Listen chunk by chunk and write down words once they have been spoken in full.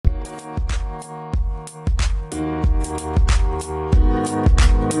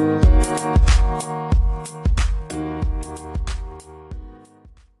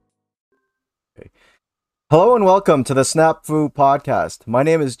Hello and welcome to the Snap Fu podcast. My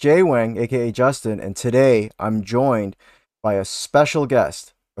name is Jay Wang, aka Justin, and today I'm joined by a special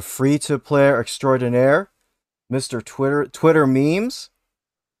guest, a free-to-play extraordinaire, Mr. Twitter memes,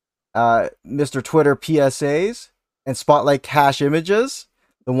 Mr. Twitter PSAs, and Spotlight Cache images,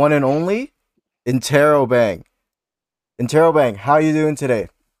 the one and only Interrobang. Interrobang, how are you doing today?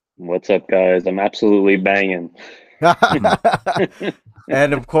 What's up, guys? I'm absolutely banging.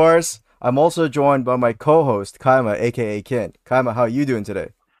 And of course, I'm also joined by my co-host Kaima, aka Kin. Kaima, how are you doing today?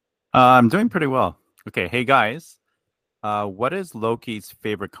 I'm doing pretty well. Okay, hey guys, what is Loki's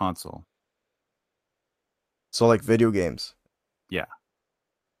favorite console? So like video games. Yeah,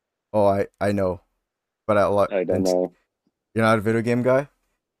 Oh, I know, but I don't and know. you're not a video game guy.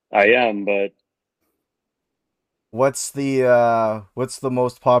 I am, but What's the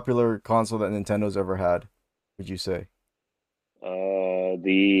most popular console that Nintendo's ever had? Would you say?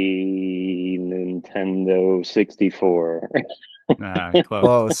 the Nintendo 64. close.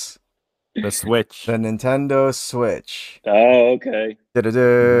 Close. The Switch. The Nintendo Switch. Oh, okay. Mhm.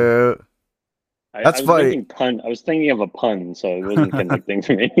 Do I That's was funny. thinking pun. I was thinking of a pun, so it wasn't connecting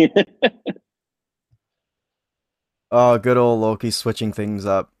for me. Oh, good old Loki switching things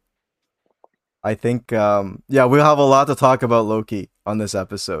up. I think yeah, we'll have a lot to talk about Loki on this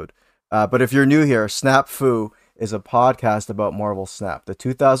episode. But if you're new here, Snap Fu is a podcast about Marvel Snap, the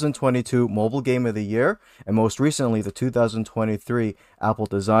 2022 Mobile Game of the Year, and most recently the 2023 Apple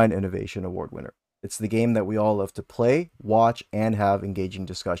Design Innovation Award winner. It's the game that we all love to play, watch, and have engaging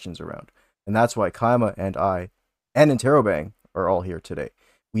discussions around. And that's why Kaima and I and Interrobang are all here today.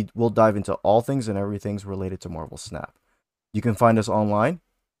 We will dive into all things and everything's related to Marvel Snap. You can find us online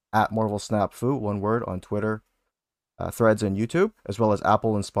at Marvel Snap Fu, one word, on Twitter, Threads, and YouTube, as well as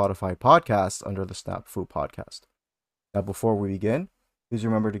Apple and Spotify podcasts under the Snap Fu podcast. Now, before we begin, please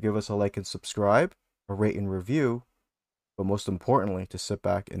remember to give us a like and subscribe, a rate and review, but most importantly, to sit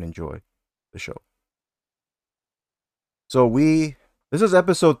back and enjoy the show. So this is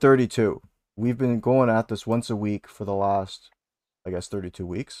episode 32. We've been going at this once a week for the last, I guess, 32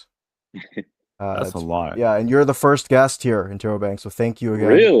 weeks. That's a It's lot. Yeah, and you're the first guest here in Interrobang, so thank you again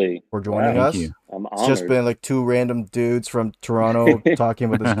Really? for joining Wow. Thank us. you. I'm It's just honored. been like two random dudes from Toronto talking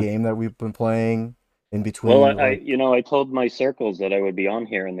about this game that we've been playing in Well, between, like, I told my circles that I would be on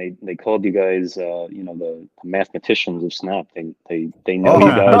here, and they called you guys, the mathematicians of Snap. They know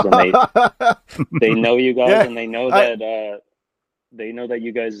you oh, guys, and they know you guys, yeah, and I they know that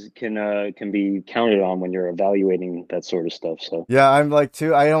you guys can be counted on when you're evaluating that sort of stuff. So yeah, I'm like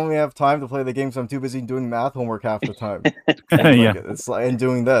too. I only have time to play the game, so I'm too busy doing math homework half the time, and like Yeah. it's like and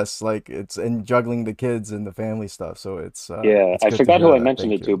doing this, like it's and juggling the kids and the family stuff. So yeah, it's I good to forgot hear who I that. mentioned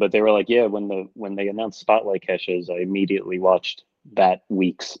Thank it to, you. but they were like, yeah, when they announced Spotlight caches, I immediately watched that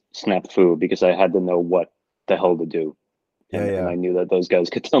week's Snap Fu because I had to know what the hell to do, Yeah, and yeah. I knew that those guys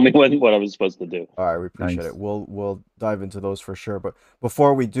could tell me what I was supposed to do. All right, we appreciate it. Nice. We'll dive into those for sure. But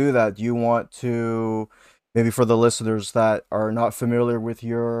before we do that, do you want to maybe for the listeners that are not familiar with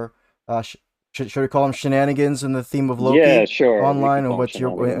your should we call them shenanigans in the theme of Yeah, Loki sure, we can online and call them what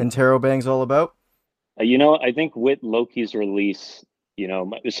your shenanigans. Interrobang's all about? I think with Loki's release,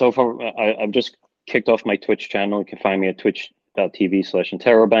 so far I've just kicked off my Twitch channel. You can find me at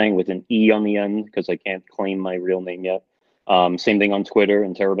twitch.tv/Interrobang with an E on the end because I can't claim my real name yet. Same thing on Twitter,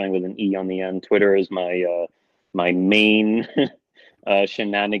 Interrobang with an E on the end. Twitter is my main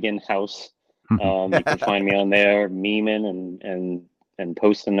shenanigan house. You can find me on there, memeing and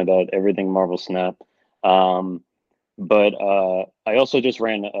posting about everything Marvel Snap. Um, but I also just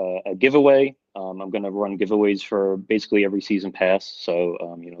ran a giveaway. I'm going to run giveaways for basically every season pass.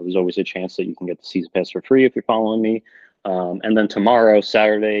 So, there's always a chance that you can get the season pass for free if you're following me. And then tomorrow,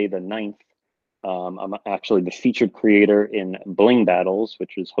 Saturday, the 9th, I'm actually the featured creator in Bling Battles,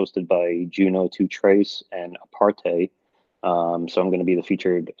 which is hosted by Juno, Two Trace, and Aparte. So I'm going to be the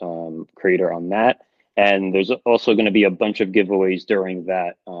featured creator on that. And there's also going to be a bunch of giveaways during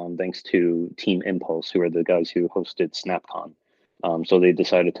that, thanks to Team Impulse, who are the guys who hosted SnapCon. So they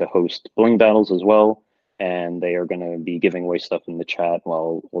decided to host Bling Battles as well, and they are going to be giving away stuff in the chat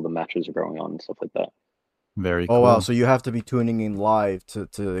while all the matches are going on and stuff like that. Very Oh wow, cool. so you have to be tuning in live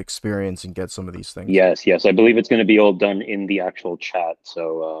to experience and get some of these things. Yes, yes, I believe it's going to be all done in the actual chat.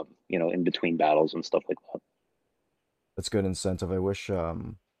 So, in between battles and stuff like that. That's good incentive. I wish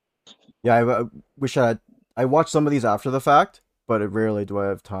yeah, I wish I watch some of these after the fact, but rarely do I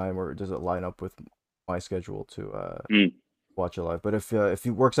have time or does it line up with my schedule to Mm, watch it live. But if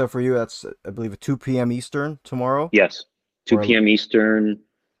it works out for you, that's I believe at 2 p.m. Eastern tomorrow yes, or 2 p.m. Eastern.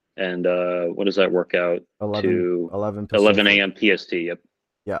 And what does that work out 11 to? 11 11 Pacific. a.m. PST. Yep.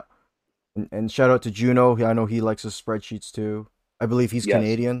 Yeah. And shout out to Juno. I know he likes his spreadsheets too. I believe he's Yes,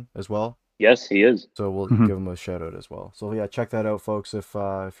 Canadian as well. yes, he is. So we'll Mhm. give him a shout out as well. So yeah, check that out, folks, if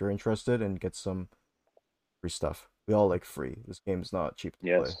you're interested and get some free stuff. We all like free. This game's not cheap to play.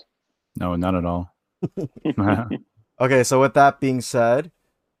 Yes. No, not at all. Okay, so with that being said,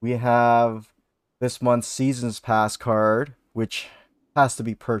 we have this month's seasons pass card, which has to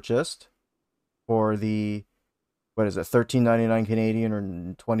be purchased for the what is it, 13.99 Canadian or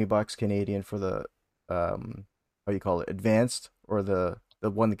 $20 Canadian for the how do you call it, advanced, or the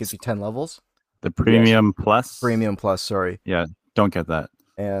one that gives you 10 levels, The Yes. premium plus. premium plus, sorry. Yeah, don't get that.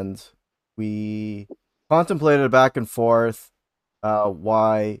 And we contemplated back and forth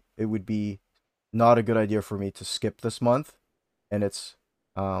why it would be not a good idea for me to skip this month. And it's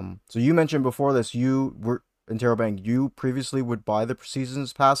so you mentioned before this, you were Interrobang, you previously would buy the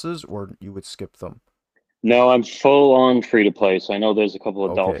seasons passes or you would skip them. No, I'm full on free to play. So I know there's a couple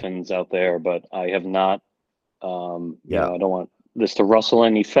of Okay. dolphins out there, but I have not. Yeah, I don't want this to rustle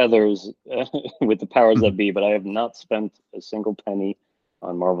any feathers with the powers that be, but I have not spent a single penny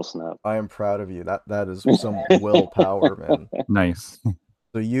on Marvel Snap. I am proud of you. That is some willpower, man. Nice.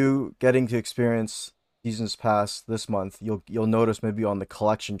 So you getting to experience seasons pass this month, you'll notice maybe on the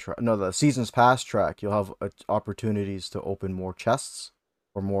collection track, no, the seasons pass track, you'll have opportunities to open more chests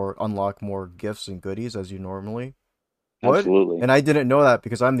or more unlock more gifts and goodies as you normally would. Absolutely. And I didn't know that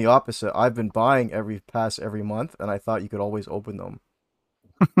because I'm the opposite. I've been buying every pass every month, and I thought you could always open them.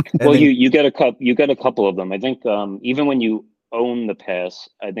 And Well, then you get a couple of them. I think even when you own the pass,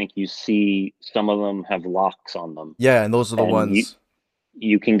 I think you see some of them have locks on them, yeah, and those are the and ones.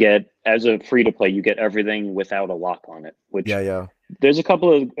 you can get, as a free to play, you get everything without a lock on it. Yeah, Which yeah. there's a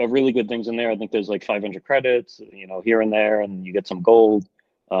couple of really good things in there. I think there's like 500 credits, here and there, and you get some gold.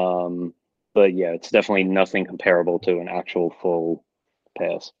 Um, but yeah, it's definitely nothing comparable to an actual full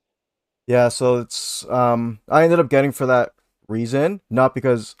pass. Yeah, so it's I ended up getting for that reason, not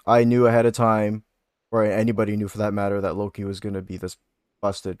because I knew ahead of time or anybody knew for that matter that Loki was going to be this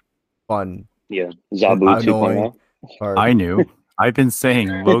busted, fun, Yeah, and Zabu annoying 2.0. card. I knew. I've been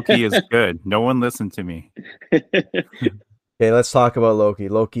saying Loki is good. No one listened to me. Okay, let's talk about Loki.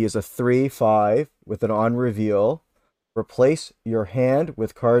 Loki is a 3/5 with an on reveal. Replace your hand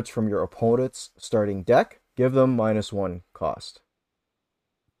with cards from your opponent's starting deck. Give them -1 cost.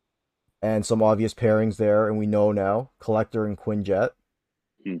 And some obvious pairings there, and we know now Collector and Quinjet.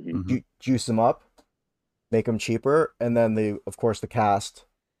 Mhm. Mhm. Juice them up, make them cheaper, and then of course the cast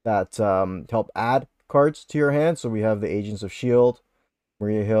that help add cards to your hand. So we have the Agents of Shield,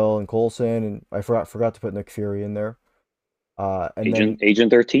 Maria Hill and Coulson, and I forgot to put Nick Fury in there. And then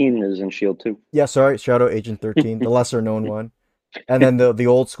Agent 13 is in Shield too. yeah, sorry, Shadow Agent 13, the lesser known one, and then the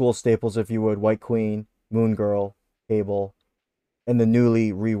old school staples, if you would, White Queen, Moon Girl, Cable, and the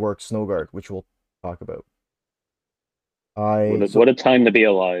newly reworked Snow Guard, which we'll talk about. What I a, so what a time to be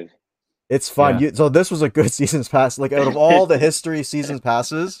alive. It's fun. Yeah. So this was a good seasons pass. Like out of all the history seasons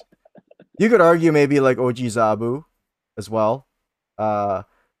passes, you could argue maybe like OG Zabu as well. Uh,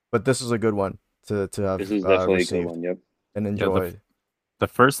 but this is a good one to have This is definitely a good received one. Yep. and Yeah, enjoyed. the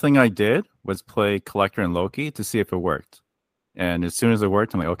first thing I did was play Collector and Loki to see if it worked. And as soon as it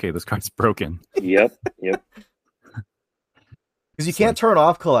worked, I'm like, okay, this card's broken. Yep. Yep. Because you It's can't like, turn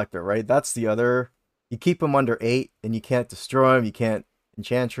off Collector, right? That's the other. You keep him under 8, and you can't destroy him. You can't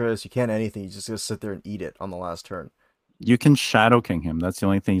Enchantress. You can't anything. You just gotta sit there and eat it on the last turn. you can Shadow King him. That's the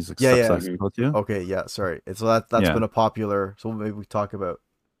only thing he's Yeah, yeah. susceptible to. Okay, yeah. Sorry. So that's Yeah. been a popular. So maybe we talk about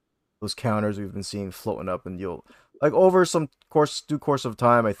those counters we've been seeing floating up, and you'll like over some course of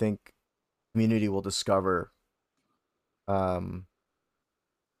time. I think community will discover um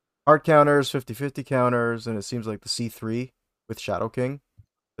hard counters, 50/50 counters, and it seems like the C3 with Shadow King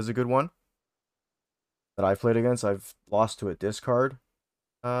is a good one that I've played against. I've lost to a discard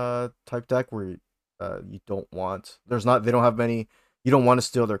type deck where you don't want they don't have many, you don't want to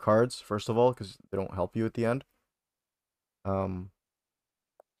steal their cards first of all because they don't help you at the end. Um,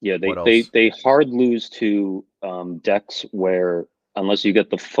 Yeah. what else? They hard lose to decks where, unless you get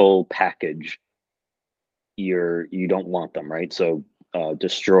the full package, you don't want them, right? So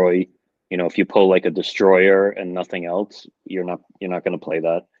destroy. If you pull like a destroyer and nothing else, you're not going to play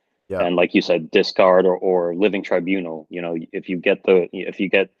that. Yeah, And like you said, discard or living tribunal. If you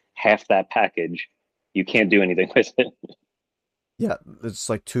get half that package, you can't do anything with it. yeah, it's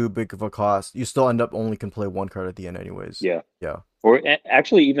like too big of a cost. You still end up only can play one card at the end anyways. Yeah. Yeah, Or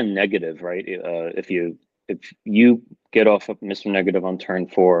actually even negative, right? If you get off of Mr. Negative on turn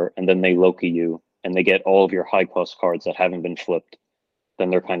 4 and then they Loki you and they get all of your high cost cards that haven't been flipped, then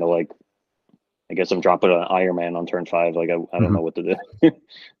they're kind of like, I guess I'm dropping an Iron Man on turn 5. Like I don't know what to do.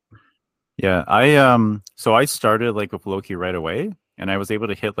 Yeah, so I started like with Loki right away, and I was able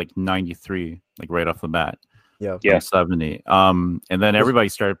to hit like 93 like right off the bat Yeah. from Yeah. 70. And then everybody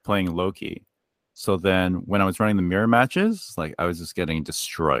started playing Loki. So then when I was running the mirror matches, like I was just getting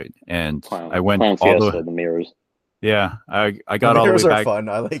destroyed, and I went Clown all the Fiesta, the mirrors. yeah, I The got all the way mirrors are back. fun.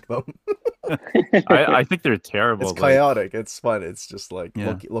 I like them. I think they're It's terrible. Like chaotic. It's fun. It's just like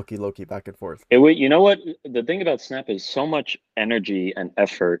yeah, Loki back and forth. You know what? The thing about Snap is so much energy and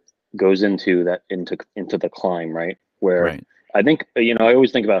effort goes into into the climb, right? Where right. I think I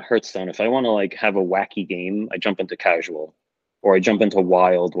always think about Hearthstone. If I want to like have a wacky game, I jump into casual, or I jump into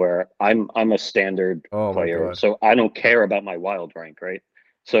wild, where I'm a standard Oh my player, god. so I don't care about my wild rank, right?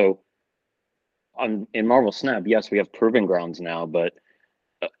 So on in Marvel Snap, yes, we have proving grounds now, but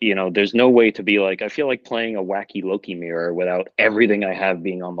there's no way to be like, I feel like playing a wacky Loki mirror without everything I have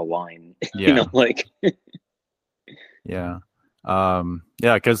being on the line. Yeah, Like, yeah,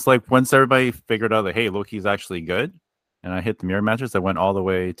 yeah. Because like once everybody figured out that hey, Loki's actually good, and I hit the mirror matches, I went all the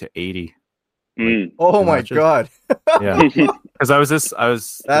way to 80, like mm. Oh two my matches. god. Yeah, because I was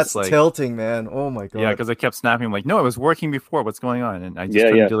That's just like tilting, man. Oh my yeah, god. because I kept snapping. I'm like, no, it was working before. What's going on? And I just Yeah,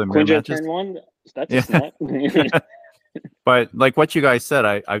 couldn't yeah. do the mirror Quinjet matches. turn one, that's a Yeah. snap. But like what you guys said,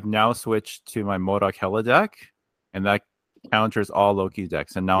 I've now switched to my Modok Hella deck, and that counters all Loki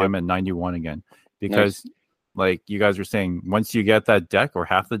decks. And now Yep. I'm at 91 again Nice. because, like you guys were saying, once you get that deck or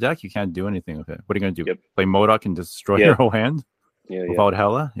half the deck, you can't do anything with it. What are you gonna do? Yep. Play Modok and destroy Yeah. your whole hand Yeah, yeah. without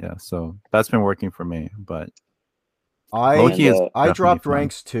Hella? Yeah. So that's been working for me. But I Loki is I definitely dropped fun.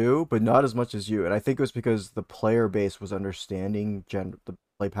 ranks too, but not as much as you. And I think it was because the player base was understanding the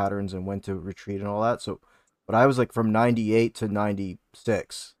play patterns and when to retreat and all that. So, but I was like from 98 to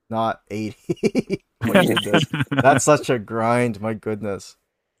 96, not 80. My goodness. That's such a grind, my goodness.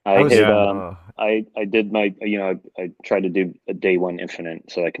 I I was hit Yeah. I did my I tried to do a day one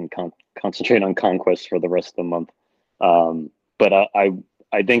infinite so I can concentrate on conquest for the rest of the month. But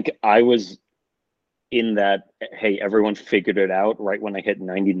I think I was in that, hey, everyone figured it out right when I hit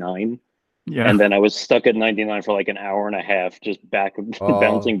 99. Yeah. And then I was stuck at 99 for like an hour and a half, just Oh,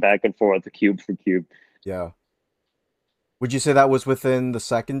 bouncing back and forth, cube for cube. yeah. Would you say that was within the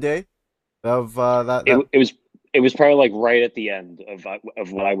second day of that It that it was it was probably like right at the end of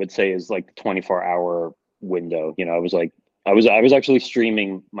what I would say is like the 24-hour window. I was like I was actually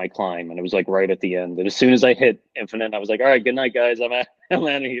streaming my climb, and it was like right at the end. And as soon as I hit infinite, I was like, all right, good night, guys. I'm out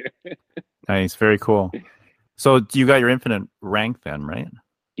of here. Nice. Very cool. So you got your infinite rank then, right?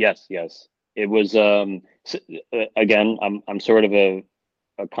 Yes, yes. It was again, I'm sort of a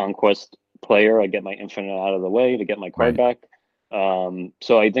conquest player. I get my infinite out of the way to get my card Right. back.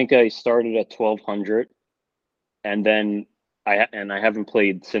 So I think I started at 1200, and then I haven't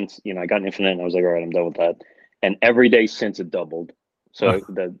played since. I got an infinite, and I was like, all right, I'm done with that. And every day since, it doubled. So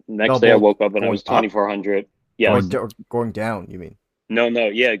the next day I doubled woke up and I going was up, 2400. going Yes. going down, you mean? No, no,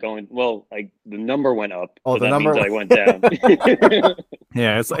 yeah, going well. Like the number went up, Oh, so the that means number. I went down.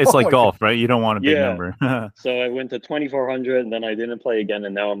 Yeah. It's Oh like my god. golf, right? You don't want a big Yeah. number. So I went to 2400, and then I didn't play again,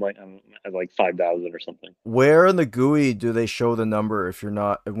 and now I'm at like 5000 or something. Where in the GUI do they show the number if you're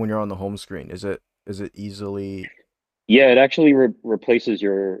not when you're on the home screen? Is it easily? Yeah, it actually replaces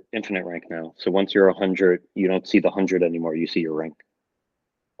your infinite rank now. So once you're 100, you don't see the 100 anymore. You see your rank.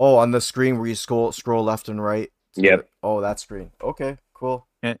 Oh, on the screen where you scroll left and right. Yep. Oh, that screen. Okay, cool.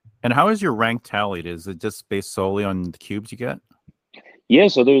 And how is your rank tallied? Is it just based solely on the cubes you get? Yeah,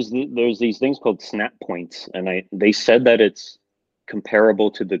 so there's these things called snap points, and they said that it's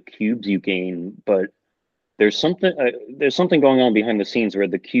comparable to the cubes you gain, but there's something going on behind the scenes where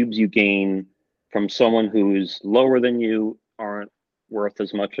the cubes you gain from someone who's lower than you aren't worth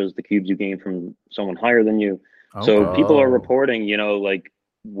as much as the cubes you gain from someone higher than you. So Okay. people are Oh, reporting, like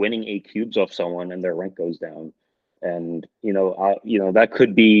winning 8 cubes off someone and their rank goes down, and that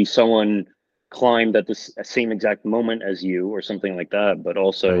could be someone climbed at the same exact moment as you or something like that, but Right.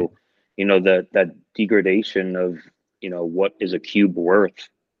 also, that degradation of what is a cube worth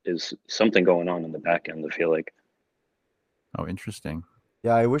is something going on in the back end, I feel like. Oh, interesting.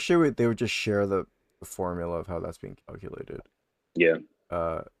 yeah. I wish they would just share the formula of how that's being calculated. Yeah.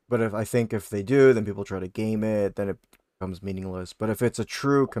 But I think if they do, then people try to game it, then it becomes meaningless. But if it's a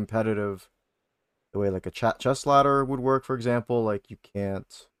true competitive, the way like a chess ladder would work, for example, like you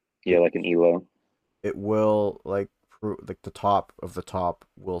can't, Yeah, it like an elo. it will like the top of the top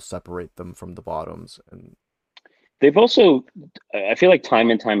will separate them from the bottoms, and They've also, I feel like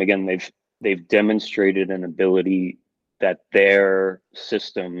time and time again, they've demonstrated an ability that their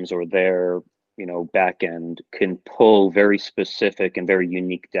systems or their back end can pull very specific and very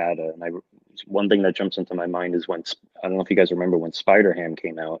unique data. And one thing that jumps into my mind is when, I don't know if you guys remember when Spider Ham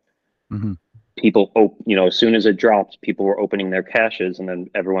came out. Hmm. As soon as it dropped, people were opening their caches, and then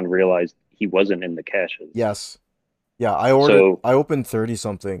everyone realized he wasn't in the caches. Yes. Yeah, So, I opened 30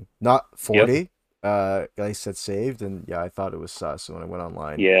 something, not yep, 40. I said saved, and yeah, I thought it was sus. So when I went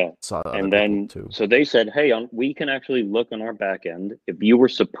online, yeah. saw other And people then, too. so they said, hey, we can actually look on our back end. If you were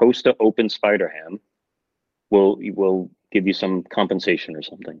supposed to open Spider Ham, we'll give you some compensation or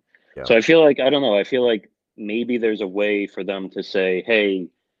something. Yeah. So I feel like, I don't know, I feel like maybe there's a way for them to say, hey,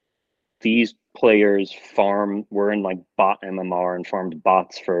 these players were in like bot MMR and farmed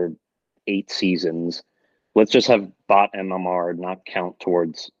bots for 8 seasons. Let's just have bot MMR not count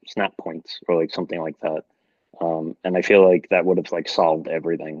towards snap points or like something like that. And I feel like that would have like solved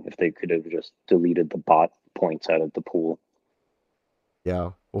everything if they could have just deleted the bot points out of the pool.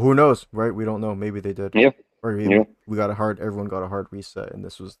 Yeah. Well, who knows, right? We don't know. Maybe they did. Yeah, Or yeah. maybe we got a hard, everyone got a hard reset, and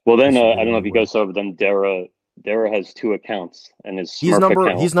Well, then this would be I the don't know new if you way. guys saw, but then Dara has two accounts, and his Smurf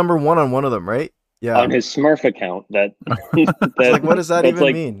account He's number one on one of them, right? on Yeah. his Smurf account that It's that like, what does that that's even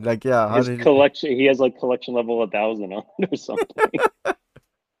like mean? Like, yeah, how his did he... collection. He has like collection level 1,000 on it or something.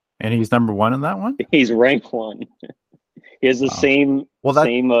 And he's number one in that one. He's rank one. He has the Wow. Well, that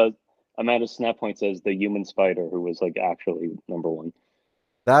same amount of snap points as the human spider, who was like actually number one.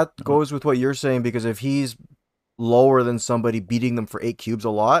 that Oh, goes with what you're saying because if he's lower than somebody beating them for 8 cubes a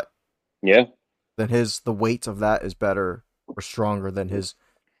lot, Yeah, then the weight of that is better or stronger than his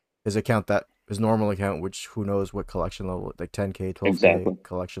account, that his normal account, which who knows what collection level, like 10K, 12K exactly.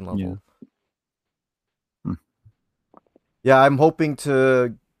 collection yeah. level. Hmm. Yeah, I'm hoping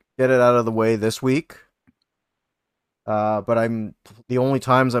to get it out of the way this week. But the only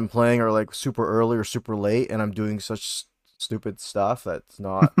times I'm playing are like super early or super late, and I'm doing such stupid stuff that's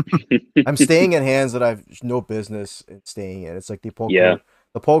not. I'm staying in hands that I've no business in staying in. It's like Yeah.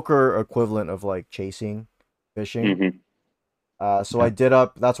 the poker equivalent of like chasing, fishing. Hmm. So Yeah. I did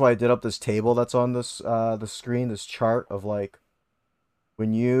up. That's why I did up this table that's on the screen. This chart of like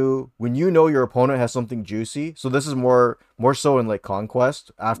when you know your opponent has something juicy. So this is more so in like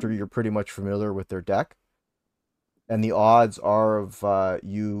Conquest after you're pretty much familiar with their deck, and the odds are of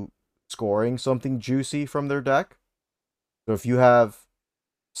you scoring something juicy from their deck. So if you have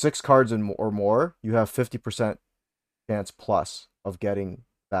 6 cards or more, you have 50% chance plus of getting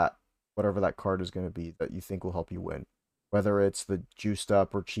that whatever that card is going to be that you think will help you win. Whether it's the juiced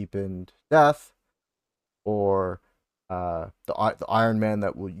up or cheapened death, or the Iron Man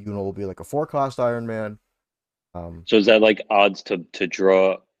that will be like a 4 cost Iron Man. So is that like odds to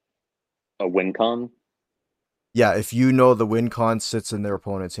draw a win con? Yeah, if you know the win con sits in their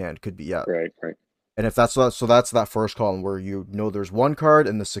opponent's hand, could be, yeah. Right, right. And if that's so that's that first column where you know there's one card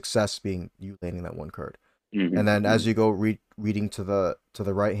and the success being you landing that one card. And then Hmm. as you go reading to the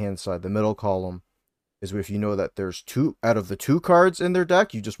right hand side, the middle column is if you know that there's two out of the 2 cards in their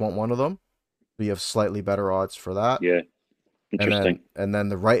deck, you just want one of them. So you have slightly better odds for that. Yeah, interesting. And then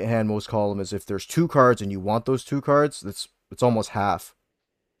the right hand most column is if there's 2 cards and you want those 2 cards, it's almost half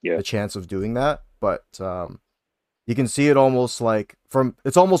Yeah, the chance of doing that. But you can see it almost like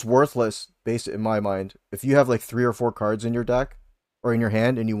it's almost worthless based in my mind if you have like 3 or 4 cards in your deck or in your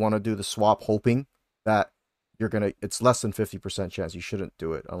hand and you want to do the swap hoping that it's less than 50% chance. You shouldn't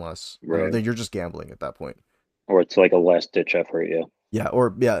do it unless right. then you're just gambling at that point. Or it's like a last ditch effort. Yeah,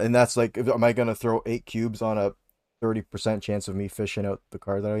 Yeah, and that's like, am I gonna throw 8 cubes on a 30% chance of me fishing out the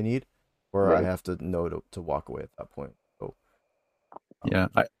card that I need, or I right. have to know to walk away at that point. So Yeah.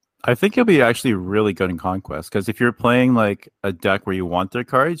 I think it'll be actually really good in Conquest because if you're playing like a deck where you want their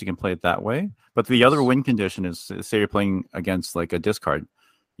cards, you can play it that way. But the other yes, win condition is say you're playing against like a discard,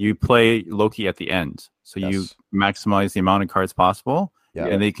 you play Loki at the end, so you yes, maximize the amount of cards possible, yeah,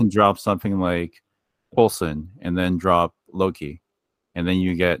 Yeah, and they can drop something like Coulson and then drop Loki, and then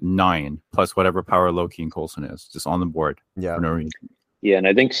you get 9 plus whatever power Loki and Coulson is just on the board for yeah, no reason. yeah. And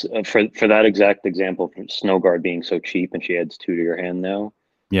I think for that exact example, for Snowguard being so cheap and she adds two to your hand now.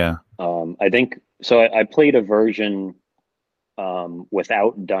 Yeah. I think so. I played a version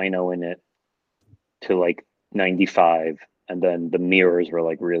without Dino in it to like 95, and then the mirrors were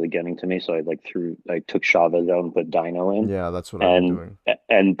like really getting to me. So I took Chavez out and put Dino in, yeah. That's what I've been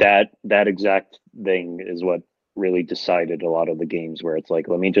and doing. that exact thing is what really decided a lot of the games where it's like,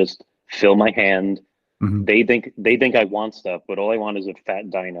 let me just fill my hand. Hmm. They think I want stuff, but all I want is a fat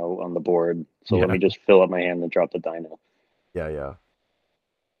Dino on the board. So let Yeah. me just fill up my hand and drop the Dino. Yeah, yeah.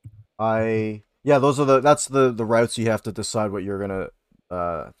 Yeah. That's the routes you have to decide what you're gonna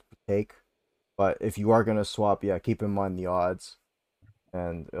uh take. But if you are gonna swap, yeah, keep in mind the odds,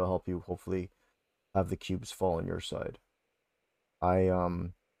 and it'll help you hopefully have the cubes fall on your side. I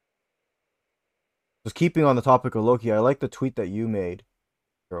Just keeping on the topic of Loki, I like the tweet that you made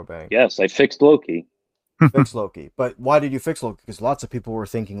Interrobang. Yes, I fixed Loki. Fix Loki. But why did you fix Loki? Because lots of people were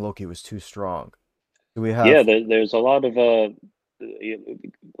thinking Loki was too strong. Do we Yeah, have there's a lot of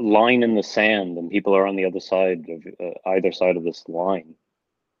line in the sand, and people are on the other side of either side of this line.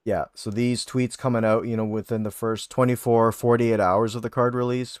 yeah, so these tweets coming out, within the first 24, 48 hours of the card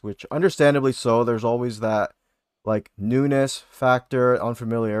release, which understandably so, there's always that like newness factor,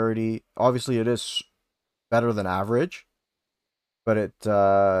 unfamiliarity. Obviously it is better than average, but it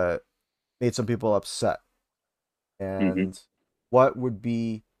made some people upset. Hmm. And what would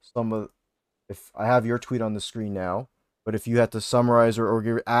be some of, if I have your tweet on the screen now, but if you had to summarize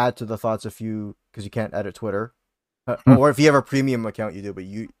or add to the thoughts, if you, because you can't edit Twitter, or if you have a premium account, you do, but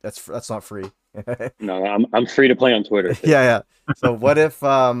that's not free. No, I'm free to play on Twitter too. Yeah, yeah. So what if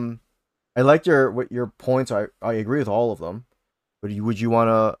I liked your points. I agree with all of them, but would you want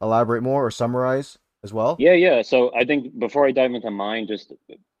to elaborate more or summarize as well? Yeah, yeah. So I think before I dive into mine, just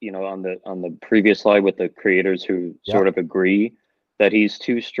on the previous slide with the creators who Yeah. sort of agree that he's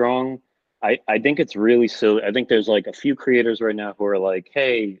too strong, I think it's really silly. I think there's like a few creators right now who are like,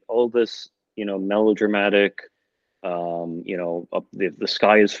 hey, all this, melodramatic, the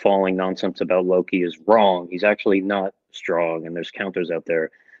sky is falling nonsense about Loki is wrong. He's actually not strong, and there's counters out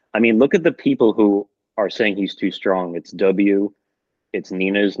there. I mean, look at the people who are saying he's too strong. It's W, it's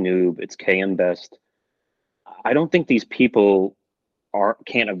Nina's Noob, it's K and Best. I don't think these people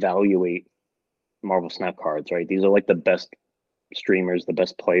can't evaluate Marvel Snap cards, right? These are like the best streamers, the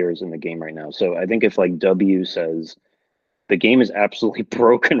best players in the game right now. So I think if like W says the game is absolutely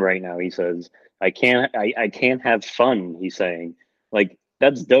broken right now, he says I can't have fun. He's saying like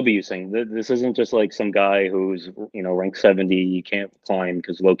that's W saying this isn't just like some guy who's ranked 70. You can't climb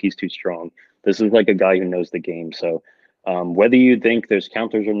because Loki's too strong. This is like a guy who knows the game. So whether you think there's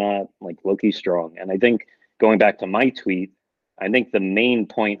counters or not, like Loki's strong. And I think going back to my tweet, I think the main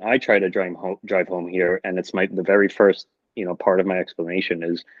point I try to drive home here, and it's the very first part of my explanation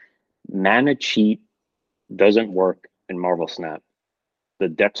is mana cheat doesn't work in Marvel Snap. The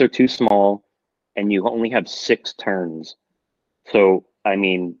decks are too small, and you only have 6 turns. So, I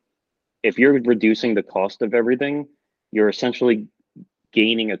mean, if you're reducing the cost of everything, you're essentially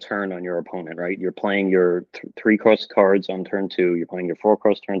gaining a turn on your opponent, right? You're playing your 3 cross cards on turn 2. You're playing your 4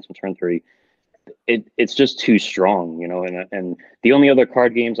 cross turns on turn 3. It's just too strong, And the only other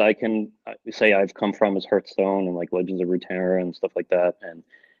card games I can say I've come from is Hearthstone and like Legends of Runeterra and stuff like that. And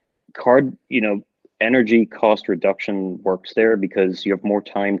card, energy cost reduction works there because you have more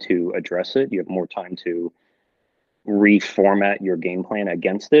time to address it. You have more time to reformat your game plan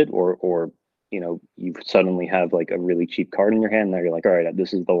against it, or you suddenly have like a really cheap card in your hand. Now you're like, all right,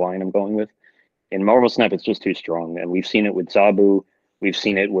 this is the line I'm going with. In Marvel Snap, it's just too strong, and we've seen it with Zabu. We've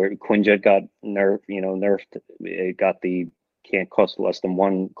seen it where Quinjet got nerfed. It got the can't cost less than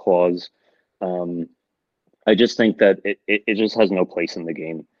 1 clause. I just think that it just has no place in the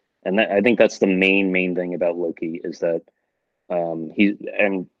game, and I think that's the main thing about Loki is that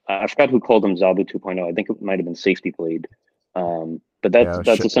and I forgot who called him Zabu 2.0. I think it might have been Safety Blade. But Yeah,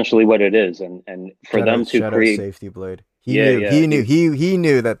 that's essentially what it is, and for them to Shadow create, Safety Blade. He yeah, knew. yeah, He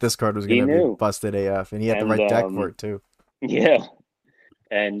knew that this card was he gonna be knew, busted AF, and he had the and right deck for it too. yeah,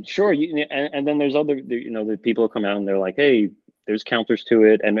 and sure, and then there's other, the people come out and they're like, hey, there's counters to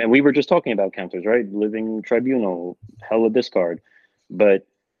it, and we were just talking about counters, right? Living Tribunal, hella discard, but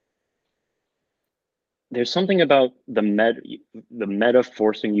there's something about the meta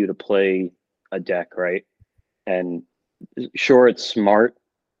forcing you to play a deck, right? And sure, it's smart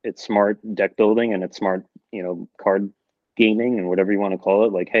deck building, and it's smart, card gaming and whatever you want to call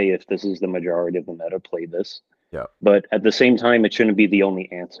it. Like, hey, if this is the majority of the meta, play this. Yeah. But at the same time, it shouldn't be the only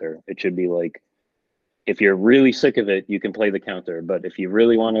answer. It should be like, if you're really sick of it, you can play the counter. But if you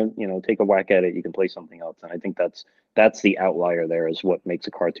really want to, take a whack at it, you can play something else. And I think that's the outlier there, is what makes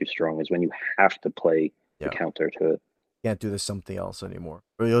a card too strong, is when you have to play the Yeah. counter to it. Can't do this something else anymore,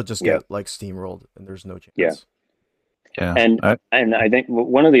 or you'll just Yeah. get like steamrolled, and there's no Yeah. chance. Yeah. And I think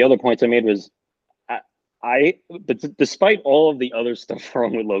one of the other points I made was but despite all of the other stuff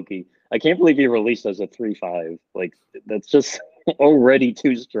wrong with Loki, I can't believe he released as a 3/5. Like, that's just already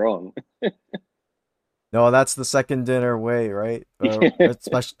too strong. No, that's the second dinner way, right?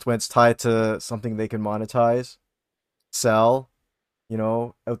 Especially when it's tied to something they can monetize, sell,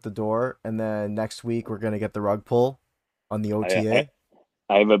 out the door, and then next week we're gonna get the rug pull on the I, OTA.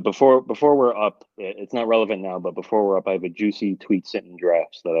 I have a before we're up. It's not relevant now, but before we're up, I have a juicy tweet sitting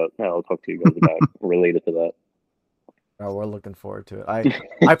drafts that I'll talk to you guys about related to that. Oh, we're looking forward to it.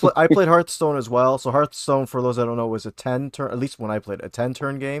 I played Hearthstone as well. So Hearthstone, for those that don't know, was a 10 turn. At least when I played, a 10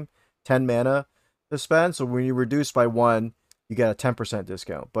 turn game, 10 mana to spend. So when you reduce by 1, you get a 10%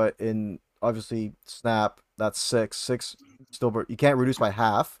 discount. But in obviously Snap, that's 6. 6 still, you can't reduce by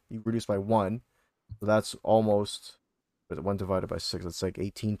half. You reduce by 1. So that's almost 1 divided by 6. That's like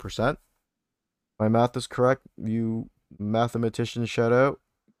 18%. My math is correct. You mathematicians shout out.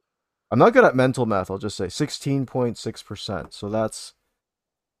 I'm not good at mental math. I'll just say 16.6%. So that's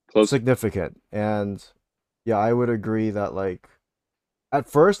Close. significant. And yeah, I would agree that like at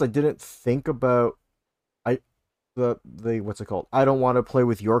first I didn't think about I the what's it called? I don't want to play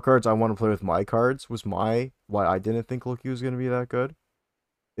with your cards. I want to play with my cards. Was my why I didn't think Loki was going to be that good.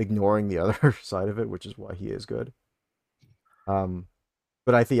 Ignoring the other side of it, which is why he is good.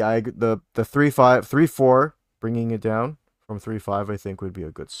 But I think the 3-5 3-4 bringing it down from 3-5 I think would be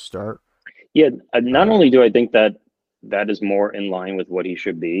a good start. Yeah, not only do I think that that is more in line with what he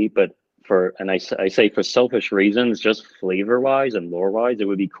should be, but I say for selfish reasons, just flavor wise and lore wise, it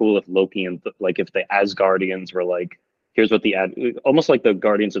would be cool if Loki and like if the Asgardians were like, here's what almost like the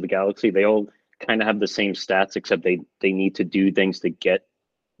Guardians of the Galaxy, they all kind of have the same stats, except they need to do things to get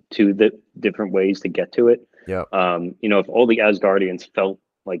to the different ways to get to it. Yeah. If all the Asgardians felt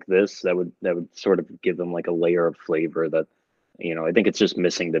like this, that would sort of give them like a layer of flavor that, I think it's just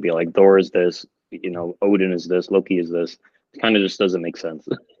missing to be like Thor is this, Odin is this, Loki is this. It kind of just doesn't make sense.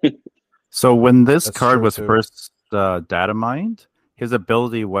 So when this That's card true, was too. first data mined, his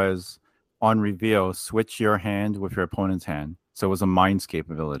ability was on reveal, switch your hand with your opponent's hand. So it was a mindscape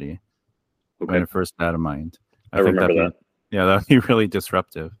ability when Okay. it first data mined. I remember that. Yeah, that'd be really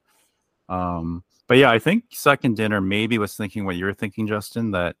disruptive. But yeah, I think Second Dinner maybe was thinking what you're thinking,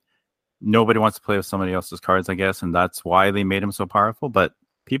 Justin, that nobody wants to play with somebody else's cards, I guess, and that's why they made him so powerful. But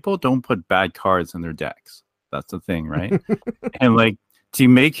people don't put bad cards in their decks. That's the thing, right? And like to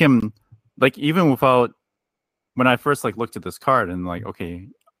make him like even without when I first like looked at this card and like, okay,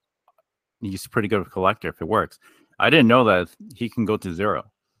 he's pretty good with collector if it works. I didn't know that he can go to 0.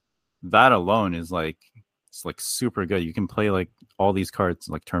 That alone is like it's like super good. You can play like all these cards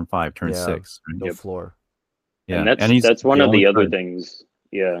like turn 5, turn 6. Right? No floor. Yeah, And he's that's one the of only the other card. things.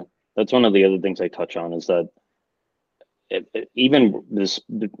 Yeah, that's one of the other things I touch on is that even this,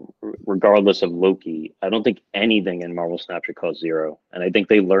 regardless of Loki, I don't think anything in Marvel Snap should cost 0. And I think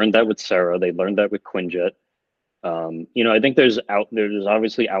they learned that with Sarah. They learned that with Quinjet. I think there's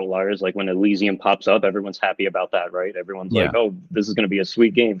obviously outliers. Like when Elysium pops up, everyone's happy about that, right? Everyone's like, Yeah. "Oh, this is going to be a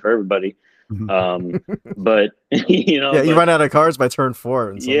sweet game for everybody." But Yeah, you run out of cards by turn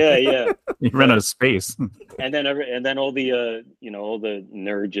 4 and yeah, yeah. You run out of space. And then all the all the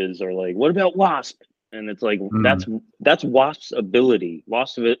nerds are like, "What about Wasp?" And it's like that's Wasp's ability.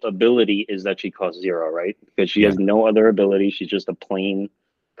 Wasp's ability is that she costs 0, right? Because she has no other ability. She's just a plain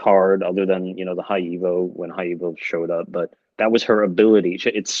card, other than the High Evo when High Evo showed up. But that was her ability.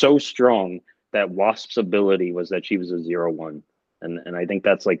 It's so strong that Wasp's ability was that she was a 0/1, and I think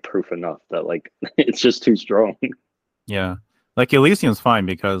that's like proof enough that like it's just too strong. Yeah, like Elysium's fine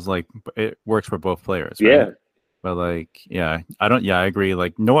because like it works for both players, right? Yeah. But like, yeah, I agree.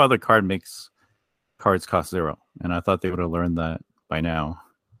 Like no other card makes cards cost 0, and I thought they would have learned that by now.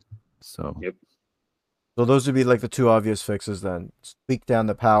 So Yep. So those would be like the two obvious fixes then. Tweak down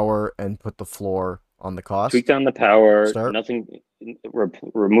the power and put the floor on the cost. Tweak down the power. Start. Nothing.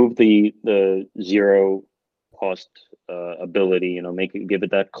 Remove the 0 cost ability. Give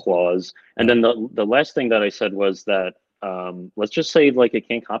it that clause. And then the last thing that I said was that let's just say like it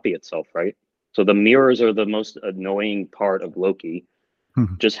can't copy itself, right? So the mirrors are the most annoying part of Loki.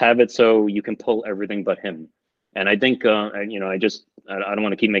 Just have it so you can pull everything but him. And I think I don't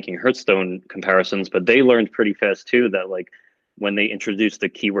want to keep making Hearthstone comparisons, but they learned pretty fast too that like when they introduced the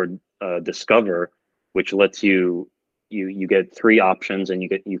keyword discover, which lets you get 3 options and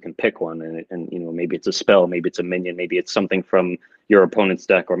you can pick one, and maybe it's a spell, maybe it's a minion, maybe it's something from your opponent's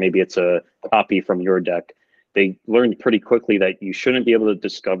deck, or maybe it's a copy from your deck. They learned pretty quickly that you shouldn't be able to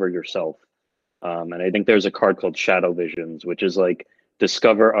discover yourself. And I think there's a card called Shadow Visions, which is like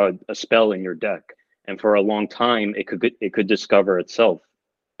discover a spell in your deck. And for a long time, it could discover itself,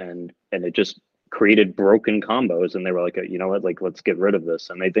 and it just created broken combos. And they were like, you know what, like let's get rid of this.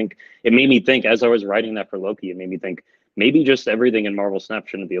 And I think it made me think, as I was writing that for Loki, it made me think maybe just everything in Marvel Snap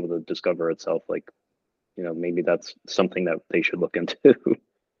shouldn't be able to discover itself. Like, maybe that's something that they should look into.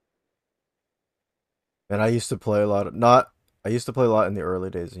 And I used to play a lot in the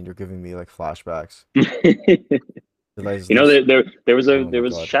early days, and you're giving me like flashbacks. There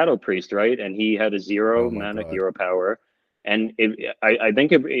was God. Shadow Priest, right? And he had a 0 mana hero power, and I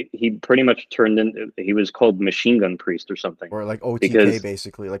think he pretty much turned in. He was called Machine Gun Priest or something, or like OTK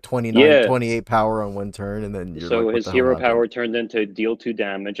basically, like 28 power on one turn, and then you're so like, his hero power turned into deal 2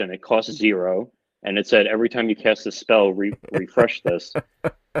 damage, and it costs 0. and it said every time you cast a spell, refresh this,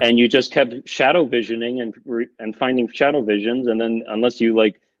 and you just kept shadow visioning and finding shadow visions, and then unless you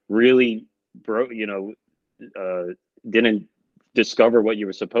like really didn't discover what you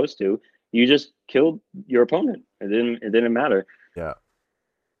were supposed to, you just killed your opponent. It didn't matter. Yeah.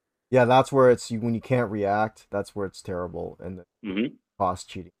 Yeah, that's where it's when you can't react. That's where it's terrible, and the Hmm. cost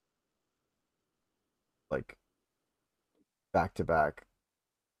cheating, like back to back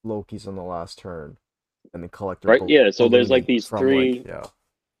Loki's on the last turn, and the collector Right? Yeah. So there's like ballooning these from like three.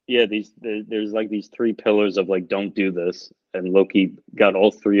 Yeah, there's like these three pillars of like don't do this, and Loki got all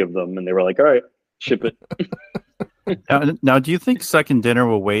three of them, and they were like, all right, ship it. Now, do you think Second Dinner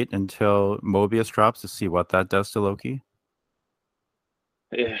will wait until Mobius drops to see what that does to Loki?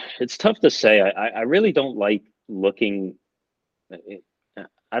 It's tough to say. I really don't like looking.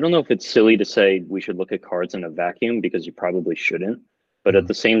 I don't know if it's silly to say we should look at cards in a vacuum because you probably shouldn't. But at Mhm.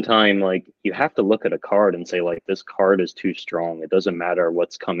 the same time, like you have to look at a card and say, like, this card is too strong. It doesn't matter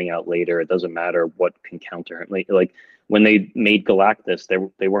what's coming out later. It doesn't matter what can counter it. Like when they made Galactus,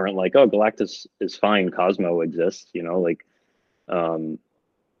 they weren't like, oh, Galactus is fine. Cosmo exists. Like um,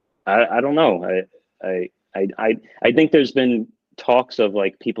 I don't know. I think there's been talks of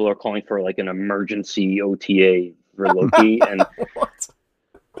like people are calling for like an emergency OTA for Loki, and What?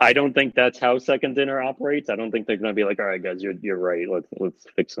 I don't think that's how Second Dinner operates. I don't think they're going to be like, all right, guys, you're right. Let's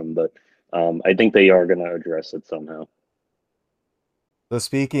fix them. But I think they are going to address it somehow. So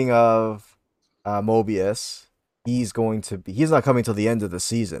speaking of Mobius, he's not coming till the end of the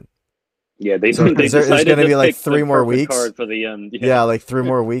season. Yeah, they So they there's decided going to to be like pick the 3 more weeks. perfect card for the end. Yeah. Yeah, like 3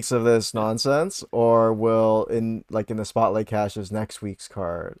 more weeks of this nonsense, or will in the spotlight caches next week's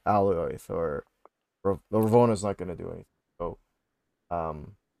card, Aloith or Ravona's not going to do anything. So,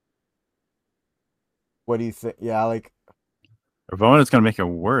 um, what do you think? Yeah, like Ravona's going to make it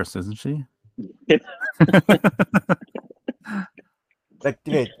worse, isn't she?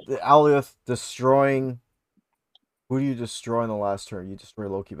 okay, the Aloith destroying. Who do you destroy in the last turn? You destroy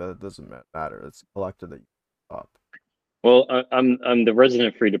Loki, but it doesn't matter. It's a collector that you up. Well, I'm the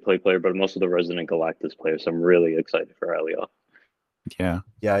resident free to play player, but I'm also the resident Galactus player, so I'm really excited for Alioth. Yeah.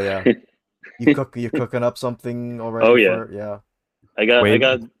 Yeah, yeah. You cooking up something Oh already yeah, for yeah. I got I Wait.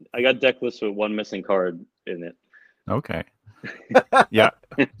 got I got deck lists with one missing card in it. Okay. Yeah.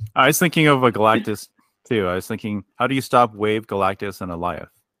 I was thinking of a Galactus too. I was thinking, how do you stop Wave, Galactus, and Alioth?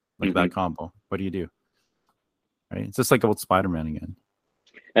 Like that combo. What do you do? Right? It's just like old Spider-Man again.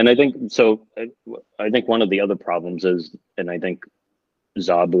 And I think so. I think one of the other problems is, and I think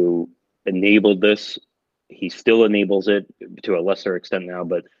Zabu enabled this. He still enables it to a lesser extent now,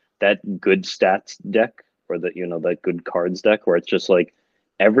 but that good stats deck, or that good cards deck, where it's just like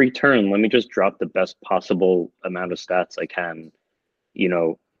every turn, let me just drop the best possible amount of stats I can. You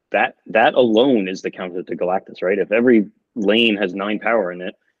know that alone is the counter to Galactus, right? If every lane has 9 power in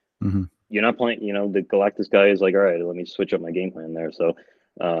it, Mm-hmm. you're not playing. The Galactus guy is like, all right, let me switch up my game plan there. So,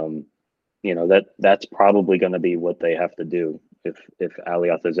 um, that's probably going to be what they have to do if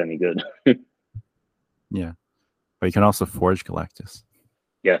Alioth is any good. Yeah. But you can also forge Galactus.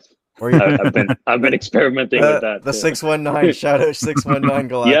 Yes, Or you, I've been experimenting with that. the Too. 619 Shadow 619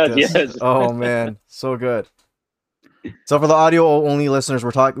 Galactus. Yes. Oh man, so good. So for the audio only listeners,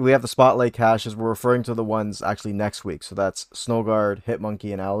 we have the spotlight caches. We're referring to the ones actually next week. So that's Snowguard,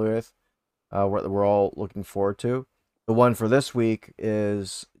 Hitmonkey, and Aluith. We're all looking forward to. The one for this week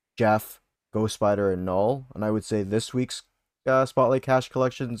is Jeff, Ghost Spider, and Null. And I would say this week's spotlight cache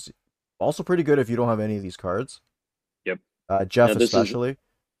collection's also pretty good if you don't have any of these cards. Yep. Jeff Now, especially.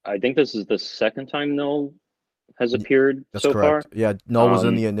 I think this is the second time Null has appeared That's so correct. far. Yeah, Null was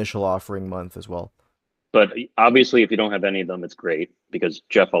in the initial offering month as well. But obviously, if you don't have any of them, it's great because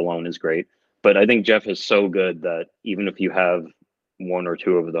Jeff alone is great. But I think Jeff is so good that even if you have one or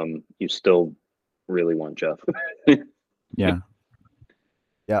two of them, you still really want Jeff. Yeah.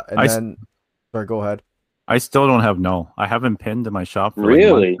 Yeah, and then sorry, go ahead. I still don't have Null. I haven't pinned in my shop for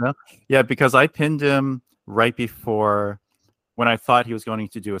Really? like months now. Yeah, because I pinned him right before when I thought he was going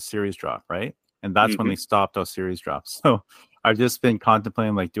to do a series drop, right? And that's when they stopped those series drops. So I've just been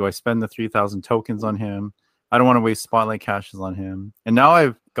contemplating, like, do I spend the 3,000 tokens on him? I don't want to waste spotlight caches on him. And now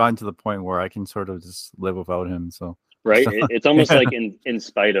I've gotten to the point where I can sort of just live without him. So Right? It's almost like in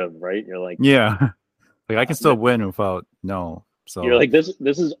spite of, right? You're like, yeah, like I can still win without Null. So you're like, this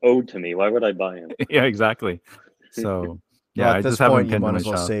is owed to me. Why would I buy him? yeah, exactly. So yeah, Well, at I this just haven't point, you pinned might in my as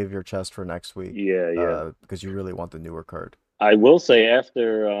well shop. save your chest for next week. Yeah. Because you really want the newer card. I will say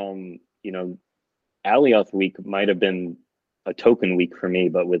after Alioth week might have been a token week for me,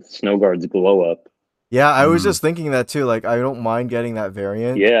 but with Snowguard's glow up, Yeah, I was Mm, just thinking that too. Like, I don't mind getting that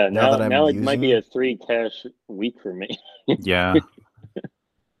variant Yeah, now that I'm now it might be using. a 3 cash week for me. yeah.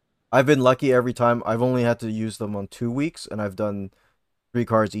 I've been lucky every time. I've only had to use them on 2 weeks, and I've done 3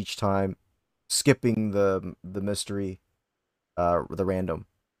 cards each time, skipping the mystery, the random.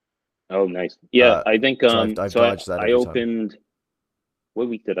 Oh, nice. Yeah, Uh, I think so I've so dodged that I every time. opened what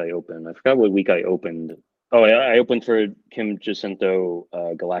week did I open? I forgot what week I opened. Oh, I opened for Kim Jacinto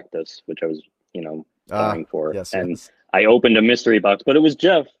Galactus, which I was, you know, Ah, dying for. yes, And yes. I opened a mystery box, but it was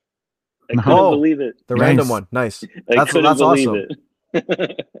Jeff. I couldn't No. Oh, believe it. the random Nice. one. Nice. I couldn't That's believe awesome.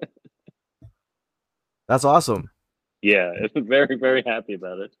 it. That's awesome. Yeah, very, very happy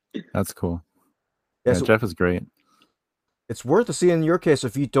about it. That's cool. Yeah, Yeah, so Jeff is great. it's worth to see in your case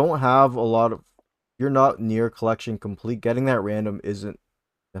if you don't have a lot of, you're not near collection complete. Getting that random isn't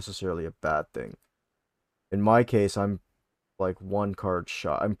necessarily a bad thing. In my case, I'm like 1 card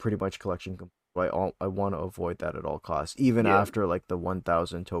shot. I'm pretty much collection complete. I want to avoid that at all costs, even Yeah. after like the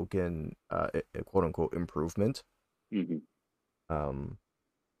 1,000 token, quote unquote improvement. Hmm. Um,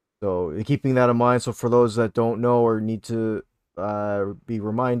 so keeping that in mind. So for those that don't know or need to be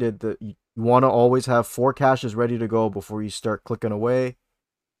reminded that you want to always have 4 caches ready to go before you start clicking away,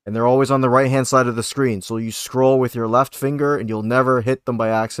 and they're always on the right hand side of the screen. So you scroll with your left finger, and you'll never hit them by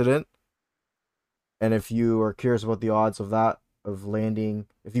accident. And if you are curious about the odds of that, of landing,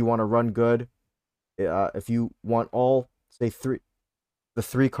 if you want to run good, if you want all, say, the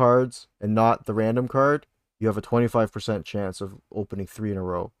 3 cards and not the random card, you have a 25% chance of opening 3 in a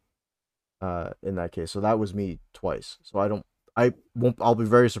row. In that case, so that was me twice. So I won't. I'll be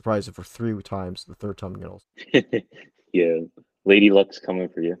very surprised if for 3 times, the third time, Yeah, Lady Luck's coming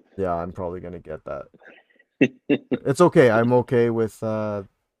for you. yeah, I'm probably gonna get that. It's okay. I'm okay with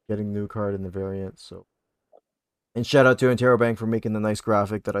getting new card in the variant. So, and shout out to Interrobang for making the nice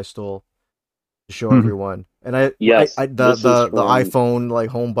graphic that I stole to show everyone. And Yes, this is the from iPhone like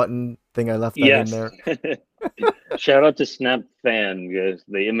home button thing, I left that in yes. there. Shout out to Snap Fan because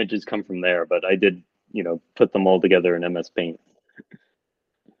the images come from there, but I did, put them all together in MS Paint.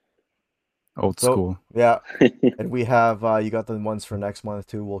 Old So school. yeah, and we have you got the ones for next month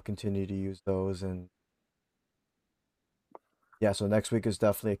too. We'll continue to use those, and yeah. So next week is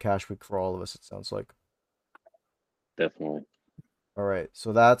definitely a cash week for all of us. It sounds like. Definitely. All right,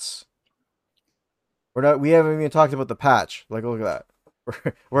 so that's we're not. We haven't even talked about the patch. Like, look at that.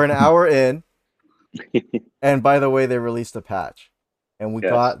 We're an hour in, and by the way, they released a patch, and we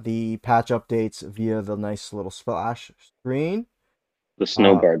Yes, got the patch updates via the nice little splash screen. the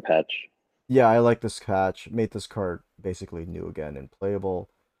Uh, Snowguard patch. yeah, I like this patch. Made this card basically new again and playable.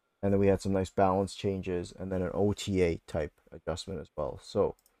 And then we had some nice balance changes and then an OTA type adjustment as well.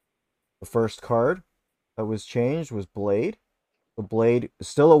 So the first card that was changed was Blade. The Blade is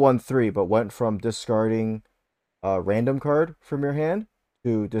still a 1/3, but went from discarding a random card from your hand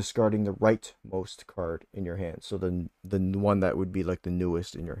to discarding the rightmost card in your hand. So the one that would be like the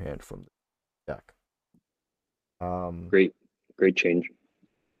newest in your hand from the deck. Um, Great, great change.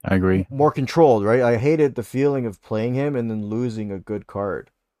 I agree. more controlled, right? I hated the feeling of playing him and then losing a good card.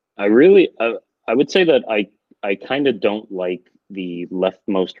 I really, I would say that I kind of don't like the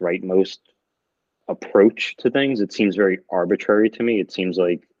leftmost, rightmost approach to things. It seems very arbitrary to me. It seems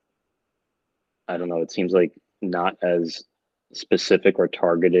like, I don't know, it seems like not as specific or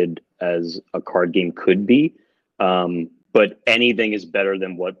targeted as a card game could be. But anything is better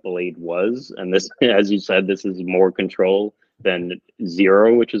than what Blade was. And this, as you said, this is more control than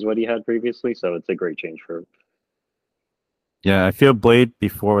Zero, which is what he had previously. So it's a great change for. Yeah, I feel Blade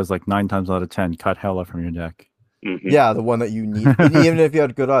before was like 9 times out of 10 cut hella from your deck. Mhm. Yeah, the one that you need, and even if you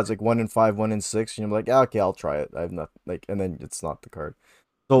had good odds, like 1 in 5, 1 in 6, and you're like, yeah, okay, I'll try it. I have not like, and then it's not the card.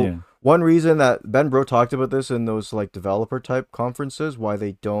 So Yeah. one reason that Ben Bro talked about this in those like developer type conferences, why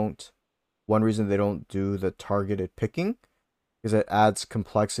they don't, one reason they don't do the targeted picking is it adds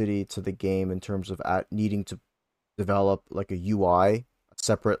complexity to the game in terms of needing to develop like a UI, a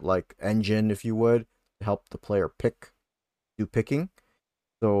separate like engine, if you would, to help the player do picking.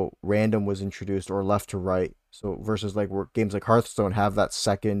 So random was introduced or left to right. So versus like where games like Hearthstone have that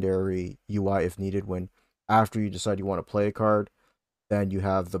secondary UI if needed when after you decide you want to play a card, then you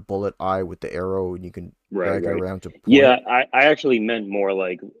have the bullet eye with the arrow and you can Right, drag it right. around to point. Yeah, I actually meant more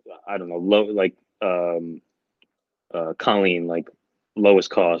like, I don't know, low, like Colleen, like lowest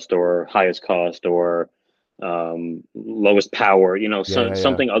cost or highest cost or lowest power, Yeah, yeah,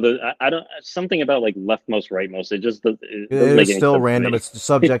 yeah. something other. I don't, something about like leftmost, rightmost. It It doesn't is make any still sense to random. me. It's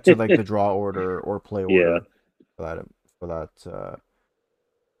subject to like the draw order or play Yeah, order for that for that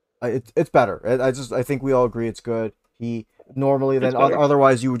it's better. I think we all agree it's good. He normally it's then better.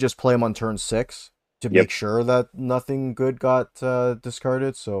 otherwise you would just play him on turn 6 to Yep. make sure that nothing good got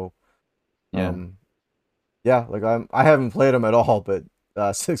discarded. So Yeah. yeah, like I haven't played him at all, but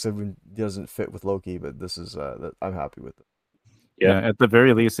 6 doesn't fit with Loki. But this is I'm happy with it. Yeah. At the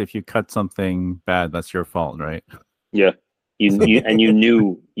very least, if you cut something bad, that's your fault, right? Yeah. You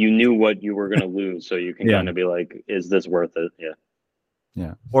knew what you were gonna lose, so you can Yeah. kind of be like, is this worth it? Yeah.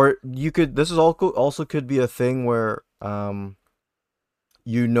 Yeah. Or you could. This is also could be a thing where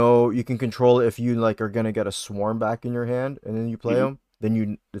you can control it if you like are gonna get a swarm back in your hand and then you play Hmm. them.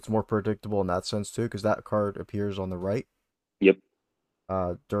 Then it's more predictable in that sense too, because that card appears on the right Yep.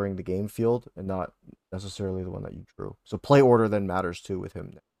 during the game field and not necessarily the one that you drew. So play order then matters too with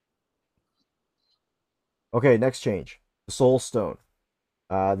him. Okay, next change. The Soul Stone.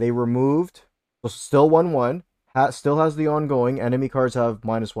 They removed, so still 1/1, still has the ongoing, enemy cards have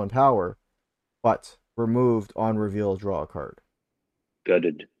 -1 power, but removed on reveal, draw a card.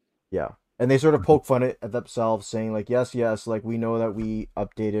 Gutted. Yeah. And they sort of poke fun at themselves, saying, like, yes, like, we know that we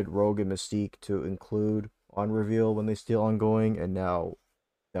updated Rogue and Mystique to include on reveal when they steal ongoing, and now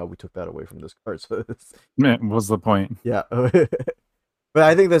we took that away from this card. So What's the point? yeah. But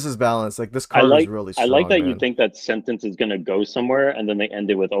I think this is balanced. Like, this I card is like really I like strong, that you man. think that sentence is gonna go somewhere, and then they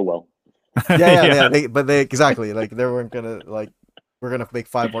end it with, "Oh well." Yeah. They exactly like they weren't gonna like we're gonna make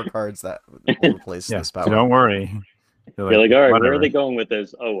 5 more cards that will replace Yeah. this So power. don't worry. You're like, all right, where are whatever. they going with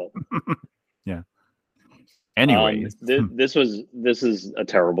this? Oh well. Yeah. Anyways. This is a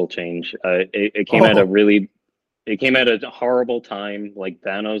terrible change. It came at a Oh, really, it came at a horrible time. Like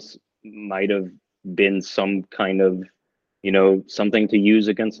Thanos might have been some kind of, something to use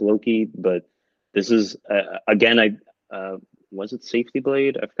against Loki, but this is again. Was it Safety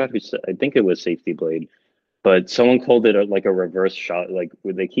Blade? I forgot who said. I think it was Safety Blade, but someone called it like a reverse shot. Like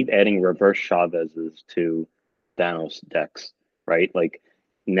they keep adding reverse Chavezes to Thanos decks, right? Like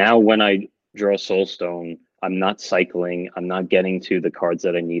now when I draw Soulstone, I'm not cycling. I'm not getting to the cards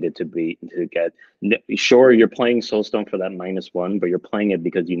that I needed to get. Sure, you're playing Soulstone for that -1, but you're playing it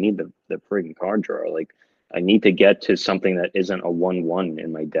because you need the friggin' card draw. Like I need to get to something that isn't a 1/1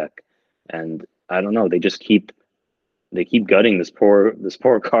 in my deck, and I don't know. They keep gutting this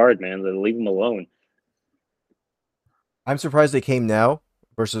poor card, man. They leave him alone. I'm surprised they came now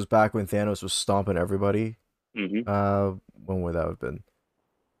versus back when Thanos was stomping everybody. Hmm. When would that have been?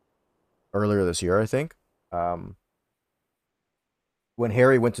 Earlier this year, I think. Um, when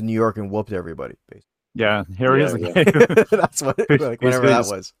Harry went to New York and whooped everybody, basically. Yeah. Here he is Yeah, yeah. again. That's what, like, whenever that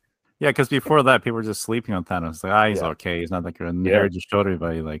was. Yeah, because before that, people were just sleeping on Thanos. Like, he's Yeah. okay. He's not that good. And Yeah. Harry just showed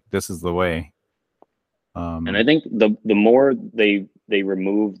everybody, like, this is the way. And I think the more they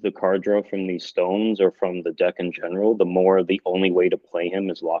remove the card draw from these stones or from the deck in general, the more the only way to play him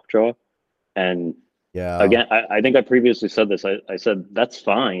is lockjaw. And Yeah. again, I think I previously said this. I said that's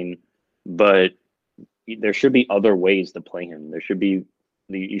fine, but there should be other ways to play him.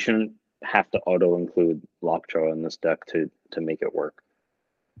 You shouldn't have to auto include lockjaw in this deck to make it work.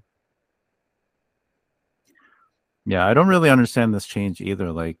 Yeah, I don't really understand this change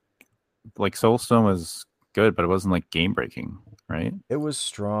either. Like Soulstone was good, but it wasn't like game breaking, right? It was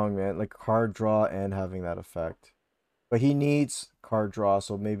strong, man. Like card draw and having that effect. But he needs card draw,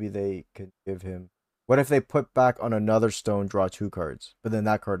 so maybe they could give him. What if they put back on another stone, draw 2 cards? But then